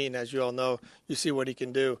Adam Eaton, as you all know, you see what he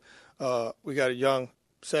can do. We got a young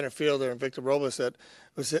center fielder in Victor Robles that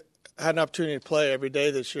had an opportunity to play every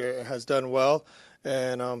day this year and has done well.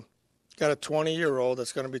 And got a 20-year-old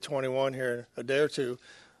that's going to be 21 here in a day or two.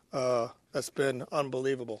 That's been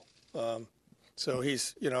unbelievable. So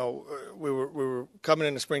he's, we were coming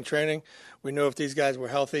into spring training. We knew if these guys were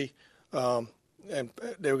healthy, and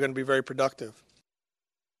they were going to be very productive.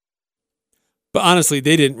 But honestly,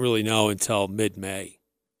 they didn't really know until mid-May.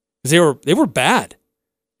 They were bad.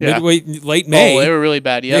 Yeah. Late May. Oh, they were really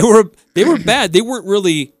bad. Yeah, they were bad. They weren't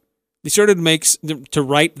really. They started to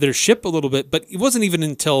right their ship a little bit, but it wasn't even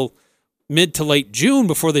until mid to late June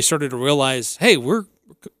before they started to realize, hey,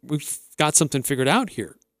 we've got something figured out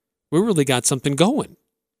here. We really got something going.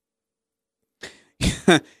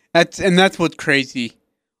 That's what's crazy.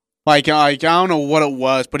 Like I don't know what it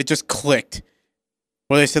was, but it just clicked.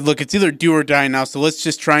 Where they said, look, it's either do or die now, so let's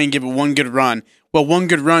just try and give it one good run. Well, one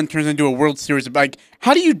good run turns into a World Series. Like,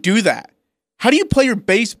 how do you do that? How do you play your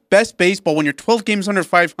best baseball when you're 12 games under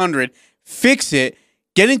 500, fix it,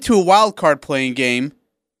 get into a wild card playing game,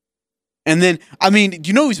 and then, do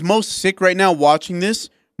you know who's most sick right now watching this?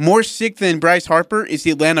 More sick than Bryce Harper is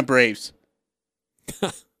the Atlanta Braves.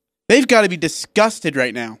 They've got to be disgusted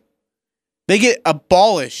right now. They get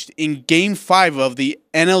abolished in Game 5 of the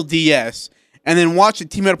NLDS, and then watch a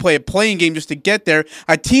team have to play a playing game just to get there.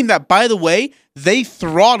 A team that, by the way, they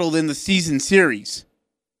throttled in the season series.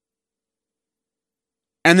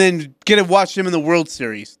 And then get to watch them in the World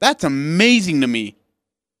Series. That's amazing to me.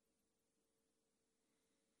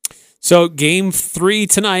 So Game 3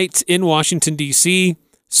 tonight in Washington, D.C.,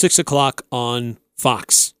 6 o'clock on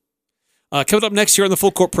Fox. Coming up next here on the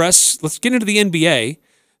Full Court Press, let's get into the NBA.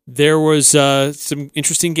 There was some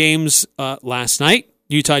interesting games last night.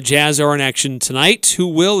 Utah Jazz are in action tonight. Who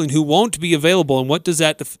will and who won't be available, and how does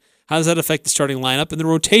that affect the starting lineup and the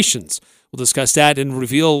rotations? We'll discuss that and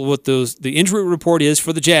reveal what the injury report is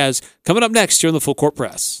for the Jazz coming up next here on the Full Court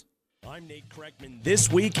Press. I'm Nate Kreckman.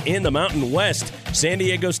 This week in the Mountain West, San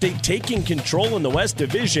Diego State taking control in the West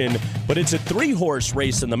Division, but it's a 3-horse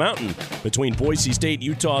race in the Mountain between Boise State,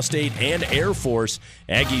 Utah State, and Air Force.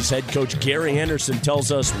 Aggies head coach Gary Anderson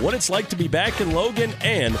tells us what it's like to be back in Logan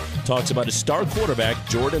and talks about his star quarterback,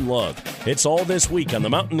 Jordan Love. It's all this week on the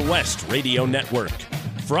Mountain West Radio Network.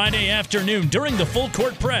 Friday afternoon during the Full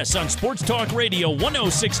Court Press on Sports Talk Radio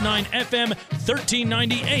 106.9 FM,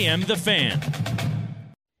 1390 AM, The Fan.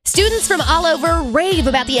 Students from all over rave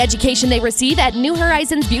about the education they receive at New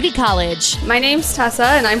Horizons Beauty College. My name's Tessa,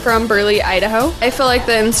 and I'm from Burley, Idaho. I feel like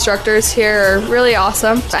the instructors here are really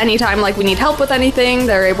awesome. Anytime we need help with anything,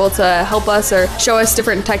 they're able to help us or show us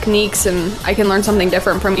different techniques, and I can learn something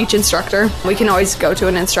different from each instructor. We can always go to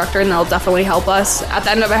an instructor, and they'll definitely help us. At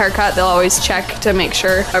the end of a haircut, they'll always check to make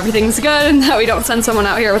sure everything's good and that we don't send someone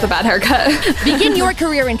out here with a bad haircut. Begin your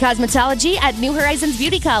career in cosmetology at New Horizons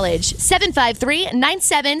Beauty College.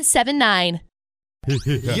 753-9779.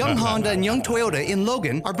 Young Honda and Young Toyota in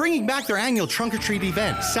Logan are bringing back their annual Trunk or Treat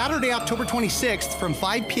event, Saturday, October 26th from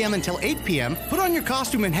 5 p.m. until 8 p.m. Put on your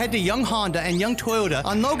costume and head to Young Honda and Young Toyota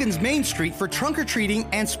on Logan's Main Street for trunk or treating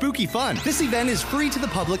and spooky fun. This event is free to the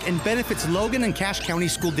public and benefits Logan and Cache County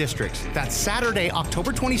school districts. That's Saturday,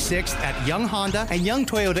 October 26th at Young Honda and Young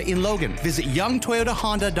Toyota in Logan. Visit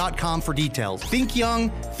youngtoyotahonda.com for details. Think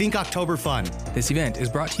young, think October fun. This event is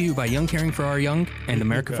brought to you by Young Caring for Our Young and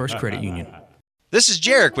America First Credit Union. This is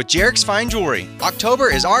Jarek with Jarek's Fine Jewelry.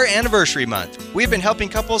 October is our anniversary month. We've been helping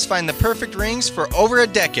couples find the perfect rings for over a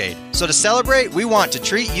decade. So to celebrate, we want to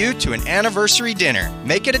treat you to an anniversary dinner.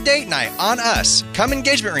 Make it a date night on us. Come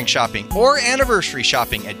engagement ring shopping or anniversary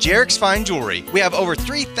shopping at Jarek's Fine Jewelry. We have over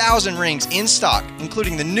 3,000 rings in stock,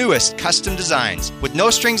 including the newest custom designs. With no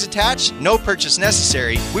strings attached, no purchase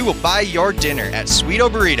necessary, we will buy your dinner at Sweeto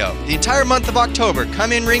Burrito. The entire month of October,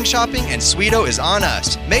 come in ring shopping and Sweeto is on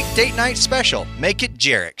us. Make date night special. Make it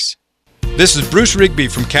Jarek's. This is Bruce Rigby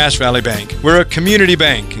from Cache Valley Bank. We're a community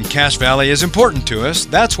bank, and Cache Valley is important to us.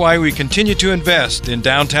 That's why we continue to invest in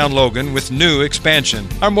downtown Logan with new expansion.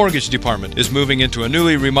 Our mortgage department is moving into a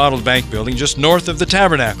newly remodeled bank building just north of the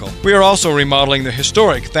Tabernacle. We are also remodeling the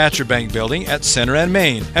historic Thatcher Bank building at Center and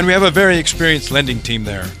Main, and we have a very experienced lending team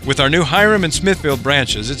there. With our new Hiram and Smithfield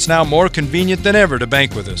branches, it's now more convenient than ever to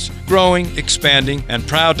bank with us. Growing, expanding, and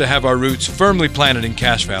proud to have our roots firmly planted in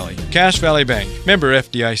Cache Valley. Cache Valley Bank, member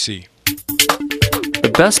FDIC. The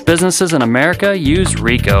best businesses in America use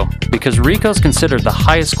Ricoh because Ricoh is considered the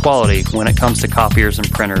highest quality when it comes to copiers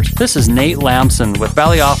and printers. This is Nate Lamson with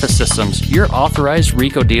Valley Office Systems, your authorized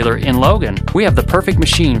Ricoh dealer in Logan. We have the perfect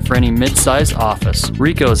machine for any mid-size office.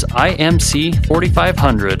 Ricoh's IMC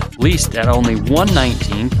 4500, leased at only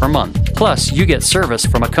 $119 per month. Plus, you get service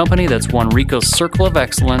from a company that's won Ricoh's Circle of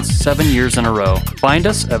Excellence 7 years in a row. Find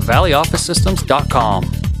us at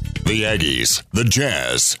valleyofficesystems.com. The Aggies, the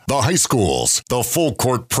Jazz, the high schools, the Full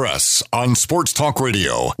Court Press on Sports Talk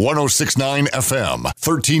Radio, 106.9 FM,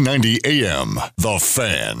 1390 AM, The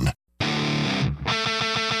Fan.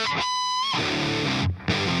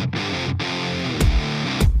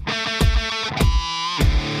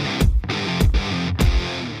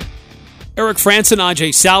 Eric Frandsen,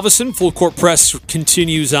 Ajay Salvesen, Full Court Press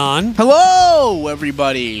continues on. Hello,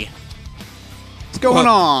 everybody. What's going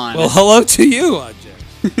on? Well, hello to you, Ajay.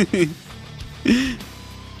 What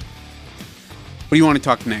do you want to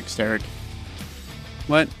talk next, Eric?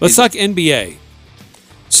 Let's talk NBA.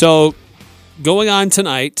 So, going on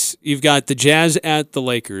tonight, you've got the Jazz at the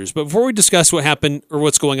Lakers. But before we discuss what happened or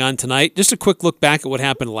what's going on tonight, just a quick look back at what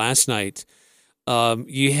happened last night.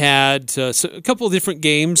 You had a couple of different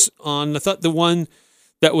games on. I thought the one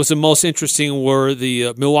that was the most interesting were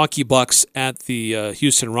the Milwaukee Bucks at the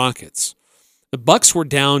Houston Rockets. The Bucks were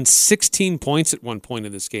down 16 points at one point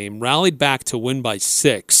in this game, rallied back to win by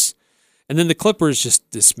 6, and then the Clippers just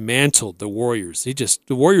dismantled the Warriors.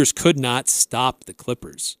 The Warriors could not stop the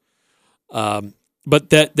Clippers. But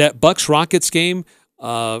that Bucks Rockets game,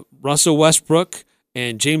 Russell Westbrook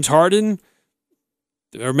and James Harden,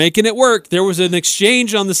 they're making it work. There was an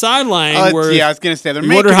exchange on the sideline where I was going to say they're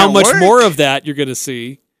making it work. You wonder how much more of that you're going to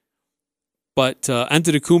see. But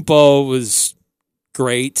Antetokounmpo was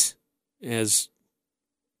great. As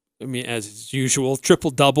usual,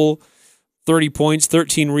 triple-double, 30 points,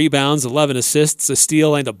 13 rebounds, 11 assists, a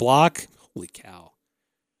steal, and a block. Holy cow.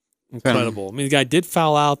 Incredible. The guy did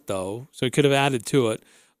foul out, though, so he could have added to it.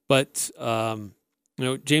 But,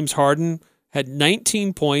 James Harden had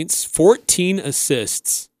 19 points, 14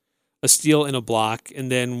 assists, a steal, and a block.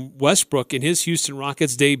 And then Westbrook, in his Houston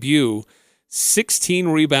Rockets debut, 16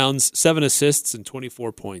 rebounds, 7 assists, and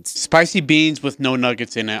 24 points. Spicy beans with no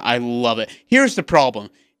nuggets in it. I love it. Here's the problem.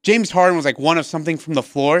 James Harden was like one of something from the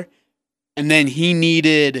floor, and then he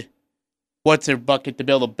needed what's their bucket to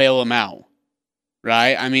be able to bail him out,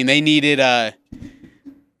 right? I mean, they needed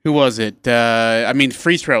who was it?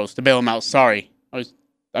 Free throws to bail him out. Sorry,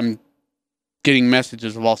 I'm getting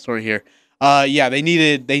messages of all sorts here. They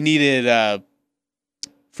needed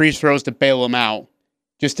free throws to bail him out,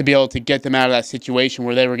 just to be able to get them out of that situation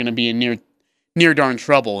where they were going to be in near darn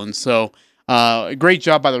trouble. And so, a great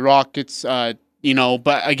job by the Rockets. But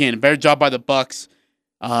again, a better job by the Bucks.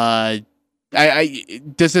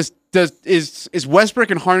 Is Westbrook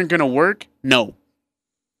and Harden going to work? No.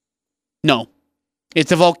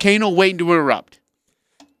 It's a volcano waiting to erupt.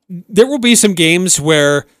 There will be some games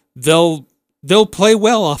where they'll play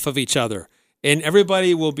well off of each other, and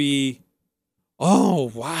everybody will be,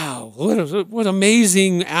 oh wow, what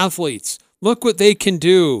amazing athletes! Look what they can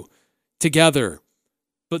do together.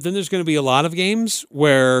 But then there's going to be a lot of games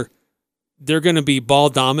where they're going to be ball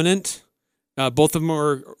dominant. Both of them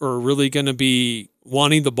are really going to be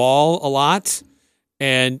wanting the ball a lot,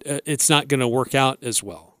 and it's not going to work out as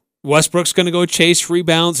well. Westbrook's going to go chase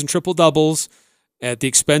rebounds and triple doubles at the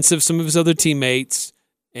expense of some of his other teammates,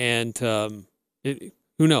 and who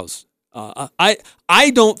knows?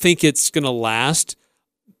 I don't think it's going to last.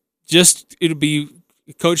 It'll be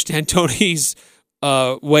Coach D'Antoni's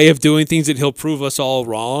way of doing things that he'll prove us all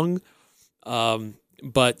wrong.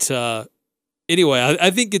 But anyway,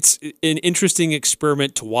 I think it's an interesting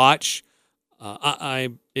experiment to watch.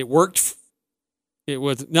 It worked. It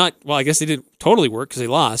was not, well, I guess it didn't totally work because they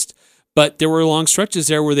lost, but there were long stretches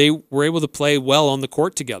there where they were able to play well on the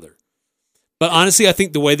court together. But honestly, I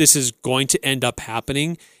think the way this is going to end up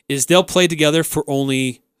happening is they'll play together for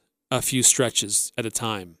only a few stretches at a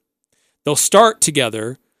time. They'll start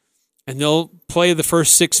together and they'll play the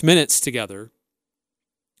first 6 minutes together,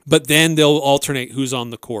 but then they'll alternate who's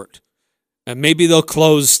on the court. And maybe they'll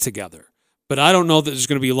close together. But I don't know that there's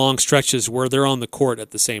going to be long stretches where they're on the court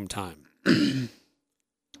at the same time.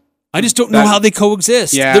 I just don't know how they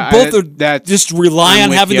coexist. Yeah, they both just rely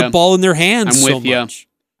on having the ball in their hands so much.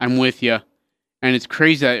 I'm with you. And it's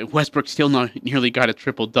crazy that Westbrook still nearly got a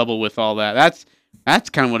triple-double with all that. That's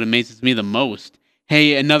kind of what amazes me the most.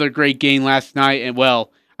 Hey, another great game last night. And, well,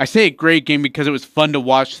 I say a great game because it was fun to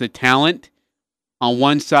watch the talent on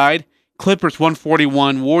one side. Clippers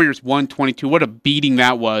 141, Warriors 122. What a beating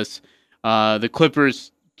that was. The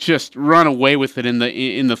Clippers just run away with it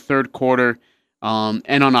in the third quarter.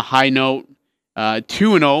 And on a high note,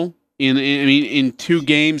 2-0 in 2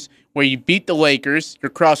 games where you beat the Lakers, your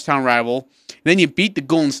crosstown rival, then you beat the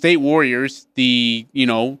Golden State Warriors, the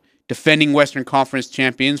defending Western Conference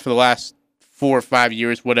champions for the last 4 or 5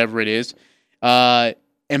 years, whatever it is.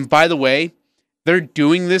 And by the way, they're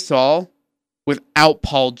doing this all without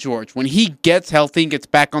Paul George. When he gets healthy and gets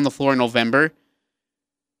back on the floor in November,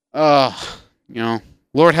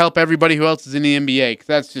 Lord help everybody who else is in the NBA, because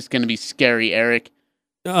that's just going to be scary, Eric.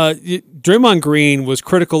 Draymond Green was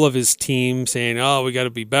critical of his team, saying, "Oh, we got to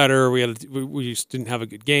be better. We just didn't have a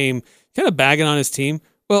good game." Kind of bagging on his team.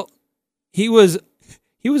 Well, he was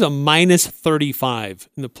a minus 35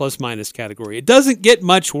 in the plus-minus category. It doesn't get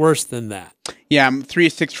much worse than that. Yeah, 3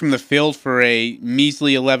 of 6 from the field for a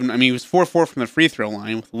measly 11. I mean, he was 4-4 from the free throw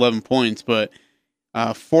line with 11 points, but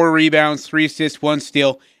 4 rebounds, 3 assists, 1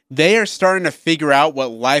 steal. They are starting to figure out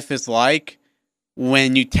what life is like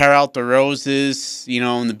when you tear out the roses,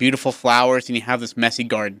 and the beautiful flowers, and you have this messy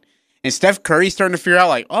garden. And Steph Curry's starting to figure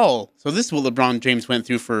out, so this is what LeBron James went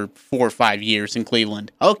through for 4 or 5 years in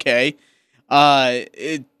Cleveland. Okay.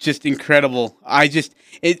 It's just incredible. And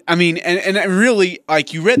really,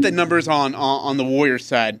 you read the numbers on the Warriors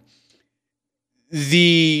side.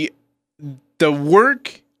 The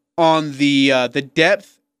work on the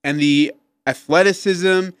depth and the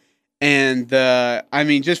athleticism and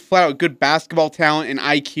just flat out good basketball talent and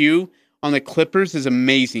IQ on the Clippers is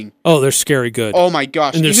amazing. Oh, they're scary good. Oh my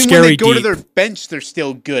gosh. And they're Even scary when they go deep. to their bench, they're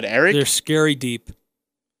still good, Eric. They're scary deep.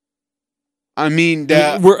 I mean,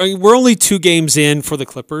 we're only 2 games in for the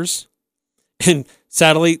Clippers, and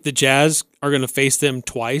sadly, the Jazz are going to face them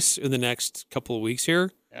twice in the next couple of weeks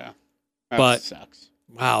here. Yeah, but sucks.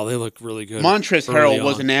 Wow, they look really good. Montrezl Harrell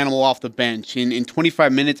was an animal off the bench in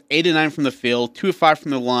 25 minutes, 8 of 9 from the field, 2 of 5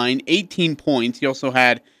 from the line, 18 points. He also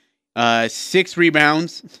had 6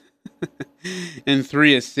 rebounds and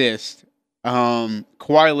 3 assists.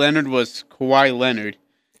 Kawhi Leonard was Kawhi Leonard.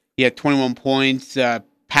 He had 21 points.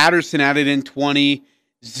 Patterson added in 20.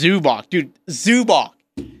 Zubac.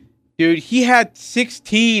 Dude, he had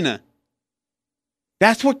 16.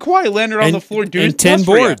 That's what Kawhi Leonard on the floor does. And 10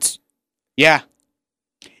 boards. Yeah.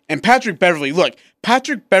 And Patrick Beverley. Look,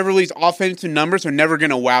 Patrick Beverley's offensive numbers are never going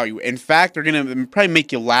to wow you. In fact, they're going to probably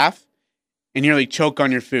make you laugh and nearly choke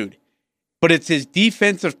on your food. but it's his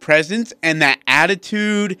defensive presence and that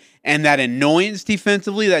attitude and that annoyance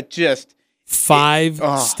defensively that just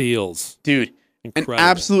 5 steals. Dude, incredible. An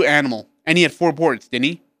absolute animal. And he had 4 boards, didn't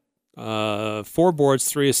he? 4 boards,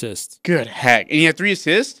 3 assists. Good heck. And he had 3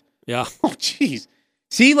 assists? Yeah. Oh, jeez.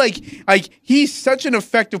 See, like he's such an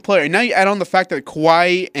effective player. And now you add on the fact that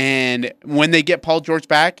Kawhi and when they get Paul George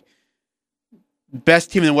back,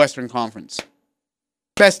 best team in the Western Conference.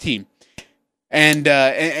 Best team. And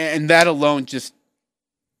that alone just,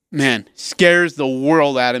 man, scares the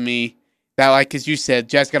world out of me. That, like, as you said,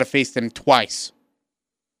 Jazz got to face them twice.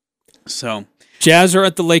 So Jazz are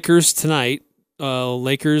at the Lakers tonight.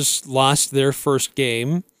 Lakers lost their first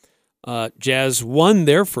game. Jazz won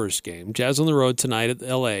their first game. Jazz on the road tonight at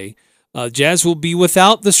L.A. Jazz will be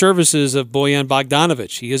without the services of Bojan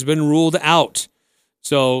Bogdanović. He has been ruled out.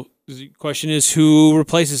 So the question is who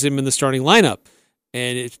replaces him in the starting lineup.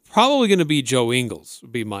 And it's probably going to be Joe Ingles,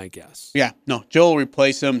 would be my guess. Yeah, no, Joe will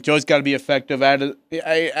replace him. Joe's got to be effective,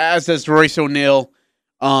 as does Royce O'Neal.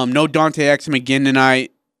 No Dante Exum again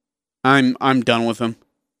tonight. I'm done with him.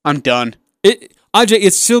 I'm done. Ajay,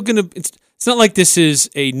 it's still going to... It's not like this is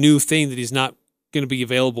a new thing that he's not going to be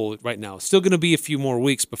available right now. It's still going to be a few more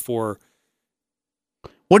weeks before...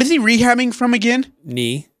 What is he rehabbing from again?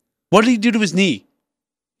 Knee. What did he do to his knee?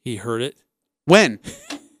 He hurt it. When?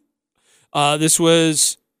 This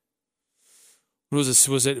was... What was this?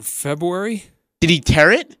 Was it February? Did he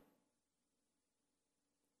tear it?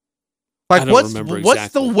 Like, I don't remember exactly.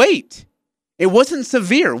 What's the weight? It wasn't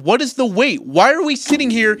severe. What is the weight? Why are we sitting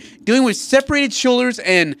here dealing with separated shoulders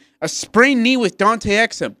and a sprained knee with Dante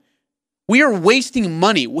Exum? We are wasting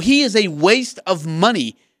money. He is a waste of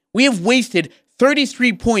money. We have wasted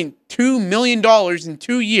 $33.2 million in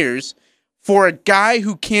 2 years for a guy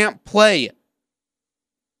who can't play.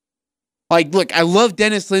 Like, look, I love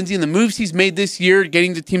Dennis Lindsey and the moves he's made this year,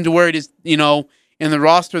 getting the team to where it is, in the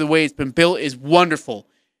roster, the way it's been built is wonderful.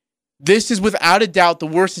 This is without a doubt the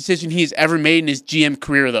worst decision he's ever made in his GM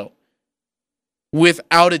career, though.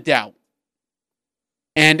 Without a doubt.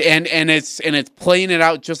 And it's playing it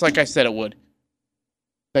out just like I said it would.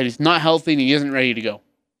 That he's not healthy and he isn't ready to go.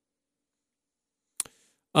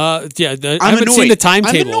 I haven't seen the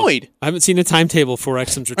timetable. I'm annoyed. I haven't seen a timetable for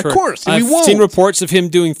Exum's return. Of course, and I've we won't. seen reports of him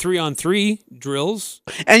doing 3-on-3 drills.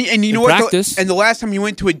 And you know what? Practice. And the last time he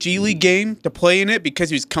went to a G League game to play in it because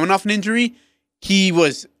he was coming off an injury, he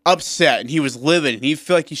was upset and he was livid and he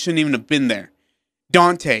felt like he shouldn't even have been there.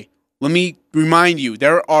 Dante, let me remind you,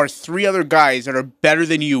 there are 3 other guys that are better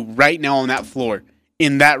than you right now on that floor,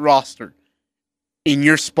 in that roster, in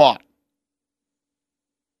your spot,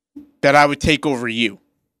 that I would take over you.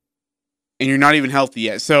 And you're not even healthy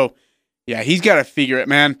yet. So, yeah, he's got to figure it,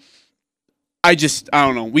 man. I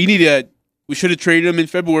don't know. We should have traded him in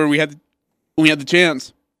February. We had the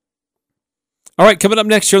chance. All right, coming up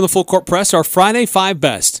next here on the Full Court Press, our Friday 5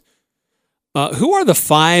 Best. Who are the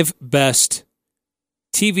 5 best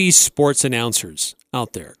TV sports announcers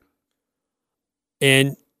out there?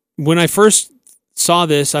 And when I first saw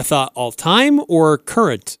this, I thought all time or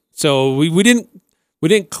current. So we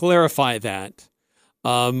didn't clarify that.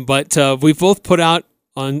 But we've both put out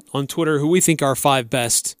on Twitter who we think the 5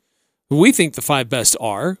 best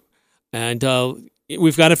are. And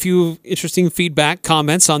we've got a few interesting feedback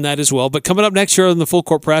comments on that as well. But coming up next year on the Full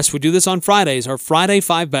Court Press, we do this on Fridays, our Friday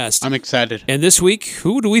 5 Best. I'm excited. And this week,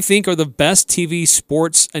 who do we think are the best TV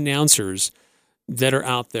sports announcers that are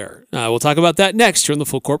out there? We'll talk about that next here on the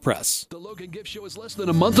Full Court Press. The Logan Gift Show is less than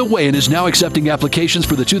a month away and is now accepting applications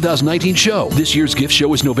for the 2019 show. This year's gift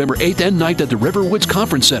show is November 8th and 9th at the Riverwoods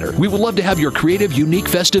Conference Center. We would love to have your creative, unique,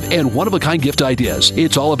 festive, and one-of-a-kind gift ideas.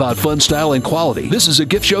 It's all about fun, style, and quality. This is a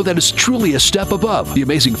gift show that is truly a step above. The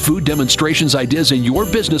amazing food demonstrations ideas in your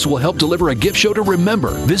business will help deliver a gift show to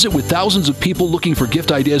remember. Visit with thousands of people looking for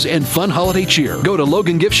gift ideas and fun holiday cheer. Go to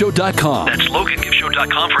LoganGiftShow.com. That's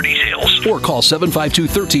LoganGiftShow.com for details. Or call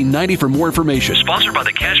 752-1390 for more information. Sponsored by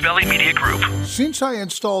the Cache Valley Media Group. Since I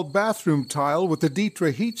installed bathroom tile with the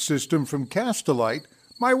Dietra heat system from Castelite,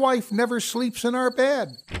 my wife never sleeps in our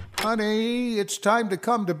bed. Honey, it's time to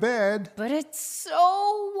come to bed. But it's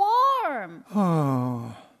so warm.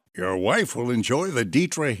 Oh. Your wife will enjoy the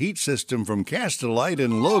Dietra heat system from Castelite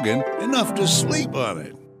in Logan enough to sleep on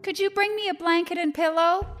it. Could you bring me a blanket and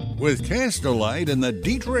pillow? With Castelite and the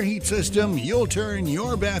Dietra heat system, you'll turn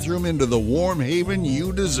your bathroom into the warm haven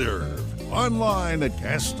you deserve. Online at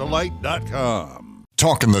Castelite.com.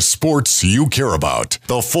 Talking the sports you care about.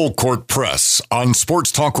 The Full Court Press on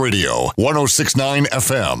Sports Talk Radio, 106.9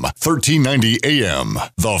 FM, 1390 AM.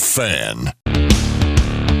 The Fan.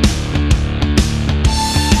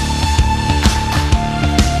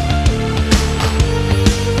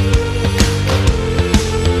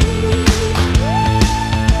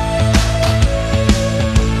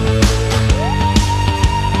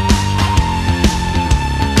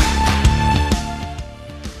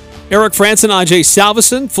 Eric Frandsen, Ajay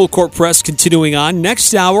Salvesen, Full Court Press continuing on.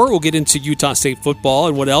 Next hour, we'll get into Utah State football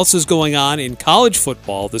and what else is going on in college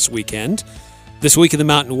football this weekend. This week in the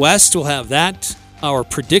Mountain West, we'll have that, our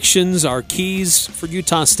predictions, our keys for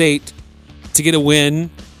Utah State to get a win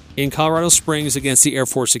in Colorado Springs against the Air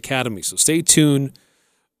Force Academy. So stay tuned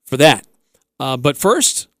for that. But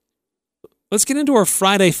first, let's get into our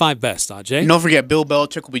Friday 5 Best, Ajay. And don't forget, Bill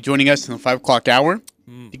Belichick will be joining us in the 5 o'clock hour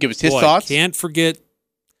to give us his thoughts. Can't forget.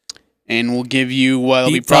 And we'll give you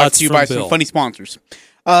it'll be brought to you by some funny sponsors.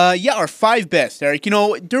 Our 5 best, Eric.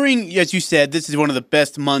 During, as you said, this is one of the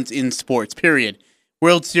best months in sports, period.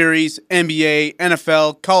 World Series, NBA,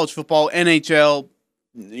 NFL, college football, NHL,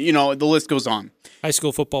 the list goes on. High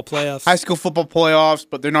school football playoffs.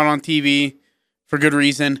 But they're not on TV for good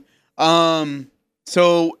reason.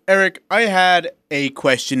 So, Eric, I had a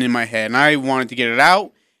question in my head, and I wanted to get it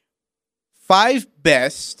out. 5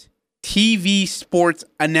 best TV sports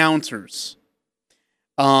announcers.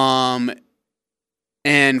 And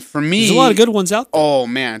for me, there's a lot of good ones out there. Oh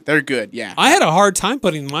man, they're good. Yeah, I had a hard time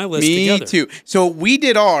putting my list together. Me too. So we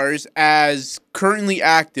did ours as currently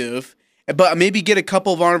active, but maybe get a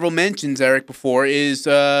couple of honorable mentions, Eric. Before is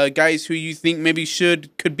guys who you think maybe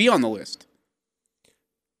could be on the list.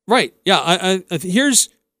 Right. Yeah. Here's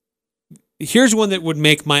one that would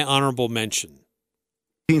make my honorable mention.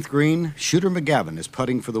 15th green, Shooter McGavin is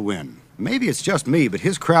putting for the win. Maybe it's just me, but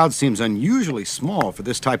his crowd seems unusually small for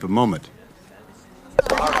this type of moment.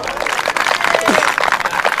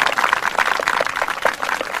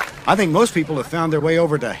 I think most people have found their way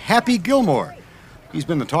over to Happy Gilmore. He's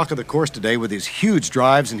been the talk of the course today with his huge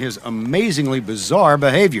drives and his amazingly bizarre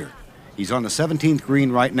behavior. He's on the 17th green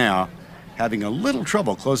right now, having a little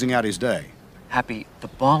trouble closing out his day. Happy, the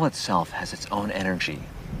ball itself has its own energy,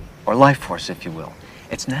 or life force, if you will.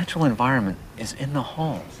 Its natural environment is in the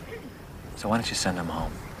hole. So why don't you send him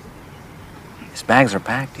home? His bags are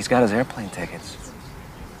packed. He's got his airplane tickets.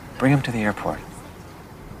 Bring him to the airport.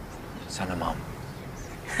 Send him home.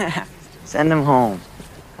 Send him home.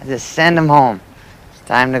 I just send him home. It's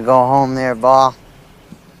time to go home there, ball.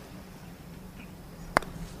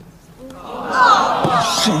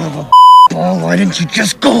 Son of a ball, why didn't you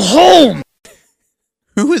just go home?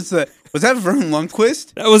 Who was that? Was that Vern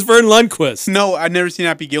Lundquist? That was Vern Lundquist. No, I've never seen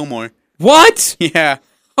Happy Gilmore. What? Yeah.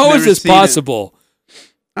 How is this possible?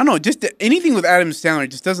 I don't know. Just anything with Adam Sandler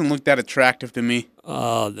just doesn't look that attractive to me.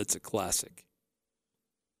 Oh, that's a classic.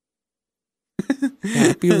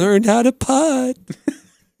 Happy learned how to putt.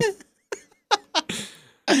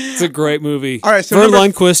 It's a great movie. All right, so Vern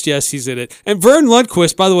Lundquist, yes, he's in it. And Vern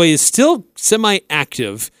Lundquist, by the way, is still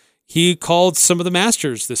semi-active. He called some of the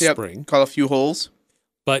Masters this spring. Called a few holes.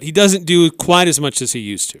 But he doesn't do quite as much as he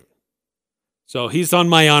used to. So he's on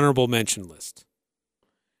my honorable mention list.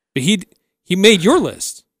 But he made your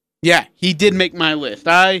list. Yeah, he did make my list.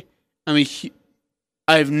 I've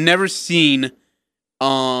never seen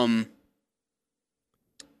an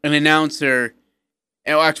announcer.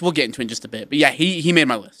 Actually, we'll get into it in just a bit. But yeah, he made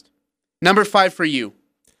my list. Number 5 for you.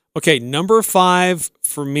 Okay, number 5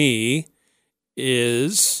 for me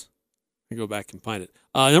is... Let me go back and find it.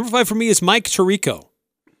 Number 5 for me is Mike Tirico.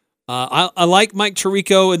 I like Mike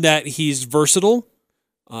Tirico in that he's versatile.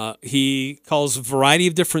 He calls a variety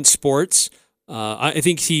of different sports. I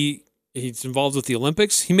think he's involved with the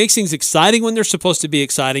Olympics. He makes things exciting when they're supposed to be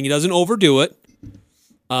exciting. He doesn't overdo it.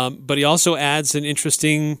 But he also adds an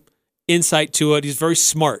interesting insight to it. He's a very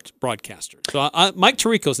smart broadcaster. So Mike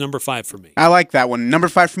Tirico's number 5 for me. I like that one. Number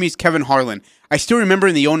 5 for me is Kevin Harlan. I still remember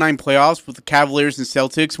in the 2009 playoffs with the Cavaliers and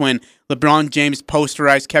Celtics when LeBron James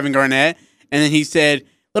posterized Kevin Garnett, and then he said,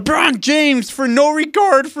 LeBron James for no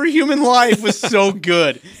regard for human life was so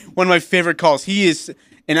good. One of my favorite calls. He is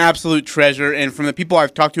an absolute treasure, and from the people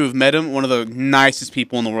I've talked to who've met him, one of the nicest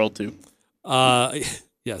people in the world, too.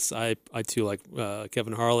 Yes, I too like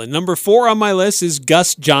Kevin Harlan. Number 4 on my list is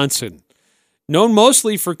Gus Johnson. Known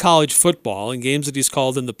mostly for college football and games that he's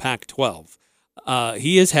called in the Pac-12.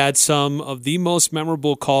 He has had some of the most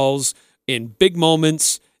memorable calls in big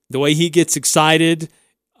moments. The way he gets excited,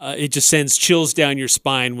 it just sends chills down your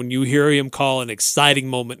spine when you hear him call an exciting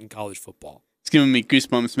moment in college football. It's giving me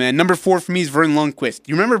goosebumps, man. Number 4 for me is Vern Lundquist.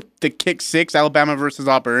 You remember the kick 6, Alabama versus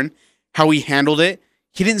Auburn? How he handled it?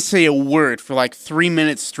 He didn't say a word for like 3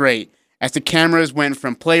 minutes straight as the cameras went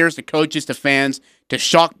from players to coaches to fans to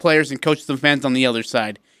shock players and coaches and fans on the other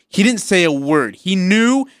side. He didn't say a word. He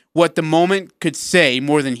knew what the moment could say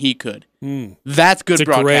more than he could. That's good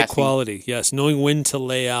broadcasting. Great quality, yes, knowing when to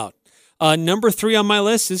lay out. Number 3 on my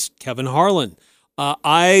list is Kevin Harlan.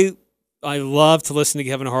 I love to listen to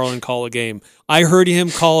Kevin Harlan call a game. I heard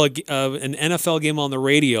him call an NFL game on the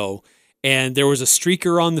radio, and there was a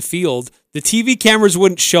streaker on the field. The TV cameras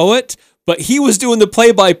wouldn't show it, but he was doing the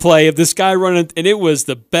play-by-play of this guy running, and it was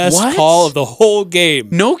the best call of the whole game.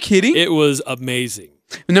 No kidding? It was amazing.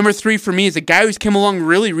 Number 3 for me is a guy who's come along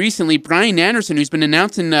really recently, Brian Anderson, who's been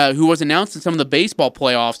announcing, who was announced in some of the baseball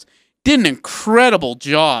playoffs. Did an incredible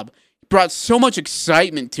job. Brought so much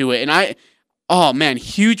excitement to it, and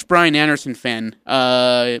huge Brian Anderson fan.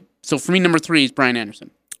 So for me, number 3 is Brian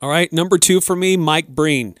Anderson. All right, number 2 for me, Mike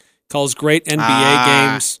Breen. Calls great NBA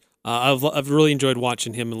games. I've really enjoyed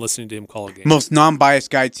watching him and listening to him call a game. Most non-biased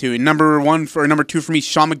guy too. And number 2 for me,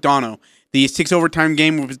 Sean McDonough. The 6 overtime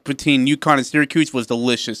game between UConn and Syracuse was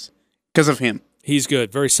delicious because of him. He's good,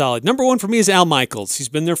 very solid. Number 1 for me is Al Michaels. He's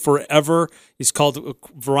been there forever. He's called a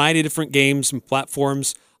variety of different games and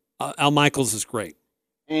platforms. Al Michaels is great.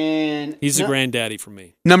 And he's the granddaddy for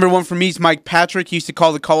me. Number 1 for me is Mike Patrick. He used to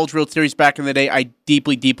call the College World Series back in the day. I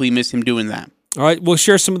deeply, deeply miss him doing that. All right, we'll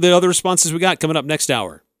share some of the other responses we got coming up next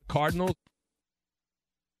hour. Cardinals.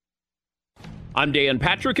 I'm Dan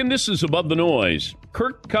Patrick, and this is Above the Noise.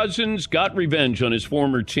 Kirk Cousins got revenge on his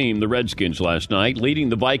former team, the Redskins, last night, leading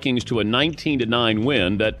the Vikings to a 19-9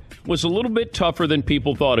 win that was a little bit tougher than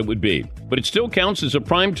people thought it would be. But it still counts as a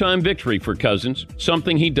primetime victory for Cousins,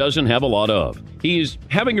 something he doesn't have a lot of. He is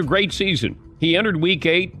having a great season. He entered Week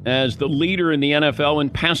 8 as the leader in the NFL in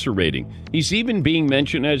passer rating. He's even being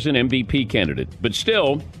mentioned as an MVP candidate. But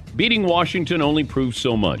still, beating Washington only proves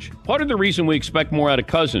so much. Part of the reason we expect more out of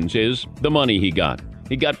Cousins is the money he got.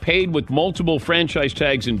 He got paid with multiple franchise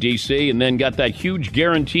tags in D.C. and then got that huge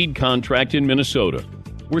guaranteed contract in Minnesota.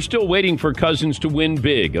 We're still waiting for Cousins to win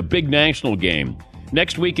big, a big national game.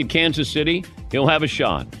 Next week at Kansas City, he'll have a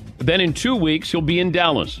shot. Then in 2 weeks, he'll be in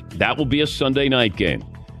Dallas. That will be a Sunday night game.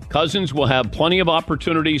 Cousins will have plenty of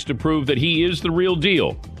opportunities to prove that he is the real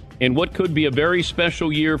deal in what could be a very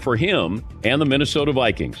special year for him and the Minnesota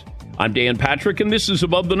Vikings. I'm Dan Patrick, and this is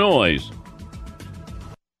Above the Noise.